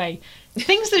in that way.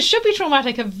 Things that should be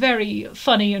traumatic are very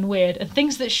funny and weird, and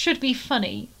things that should be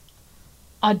funny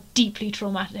are deeply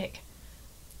traumatic.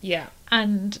 Yeah,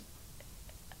 and.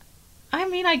 I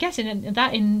mean, I guess in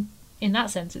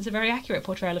that sense, it's a very accurate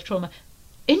portrayal of trauma.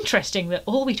 Interesting that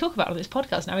all we talk about on this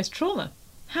podcast now is trauma.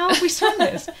 How have we swung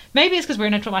this? Maybe it's because we're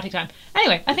in a traumatic time.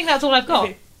 Anyway, I think that's all I've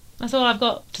got. That's all I've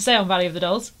got to say on Valley of the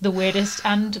Dolls, the weirdest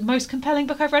and most compelling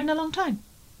book I've read in a long time.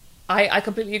 I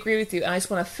completely agree with you, and I just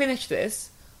want to finish this,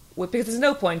 because there's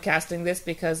no point casting this,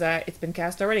 because it's been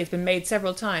cast already. It's been made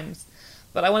several times.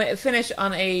 But I want to finish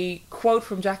on a quote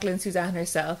from Jacqueline Susann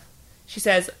herself. She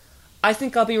says, "I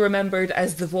think I'll be remembered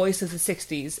as the voice of the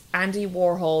 60s, Andy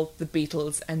Warhol, the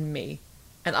Beatles, and me."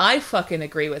 And I fucking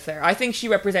agree with her. I think she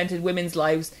represented women's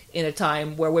lives in a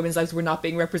time where women's lives were not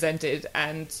being represented,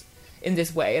 and in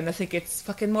this way. And I think it's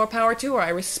fucking more power to her. I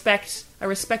respect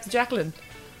Jacqueline.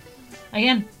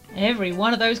 Again, every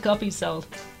one of those copies sold.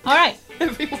 All right.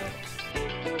 Everyone.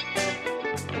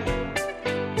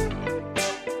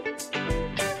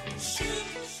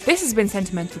 This has been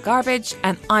Sentimental Garbage,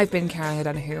 and I've been Caroline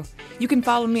O'Donoghue. You can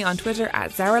follow me on Twitter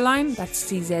at Zaraline,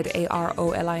 that's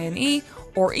CZAROLINE,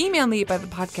 or email me about the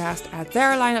podcast at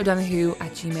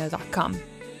zaralineodonoghue@gmail.com.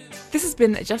 This has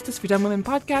been a Justice for Dumb Women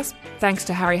podcast. Thanks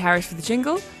to Harry Harris for the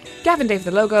jingle, Gavin Day for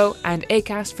the logo, and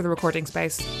Acast for the recording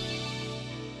space.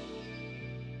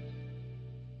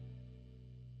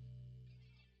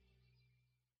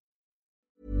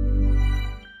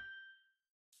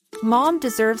 Mom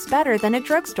deserves better than a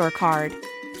drugstore card.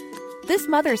 This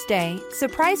Mother's Day,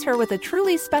 surprise her with a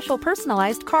truly special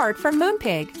personalized card from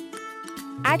Moonpig.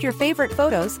 Add your favorite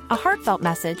photos, a heartfelt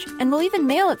message, and we'll even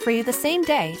mail it for you the same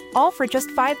day, all for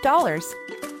just $5.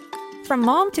 From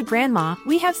mom to grandma,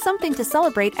 we have something to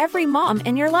celebrate every mom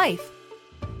in your life.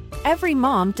 Every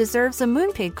mom deserves a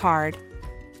Moonpig card.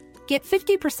 Get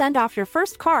 50% off your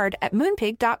first card at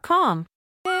Moonpig.com.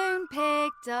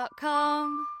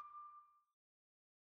 Moonpig.com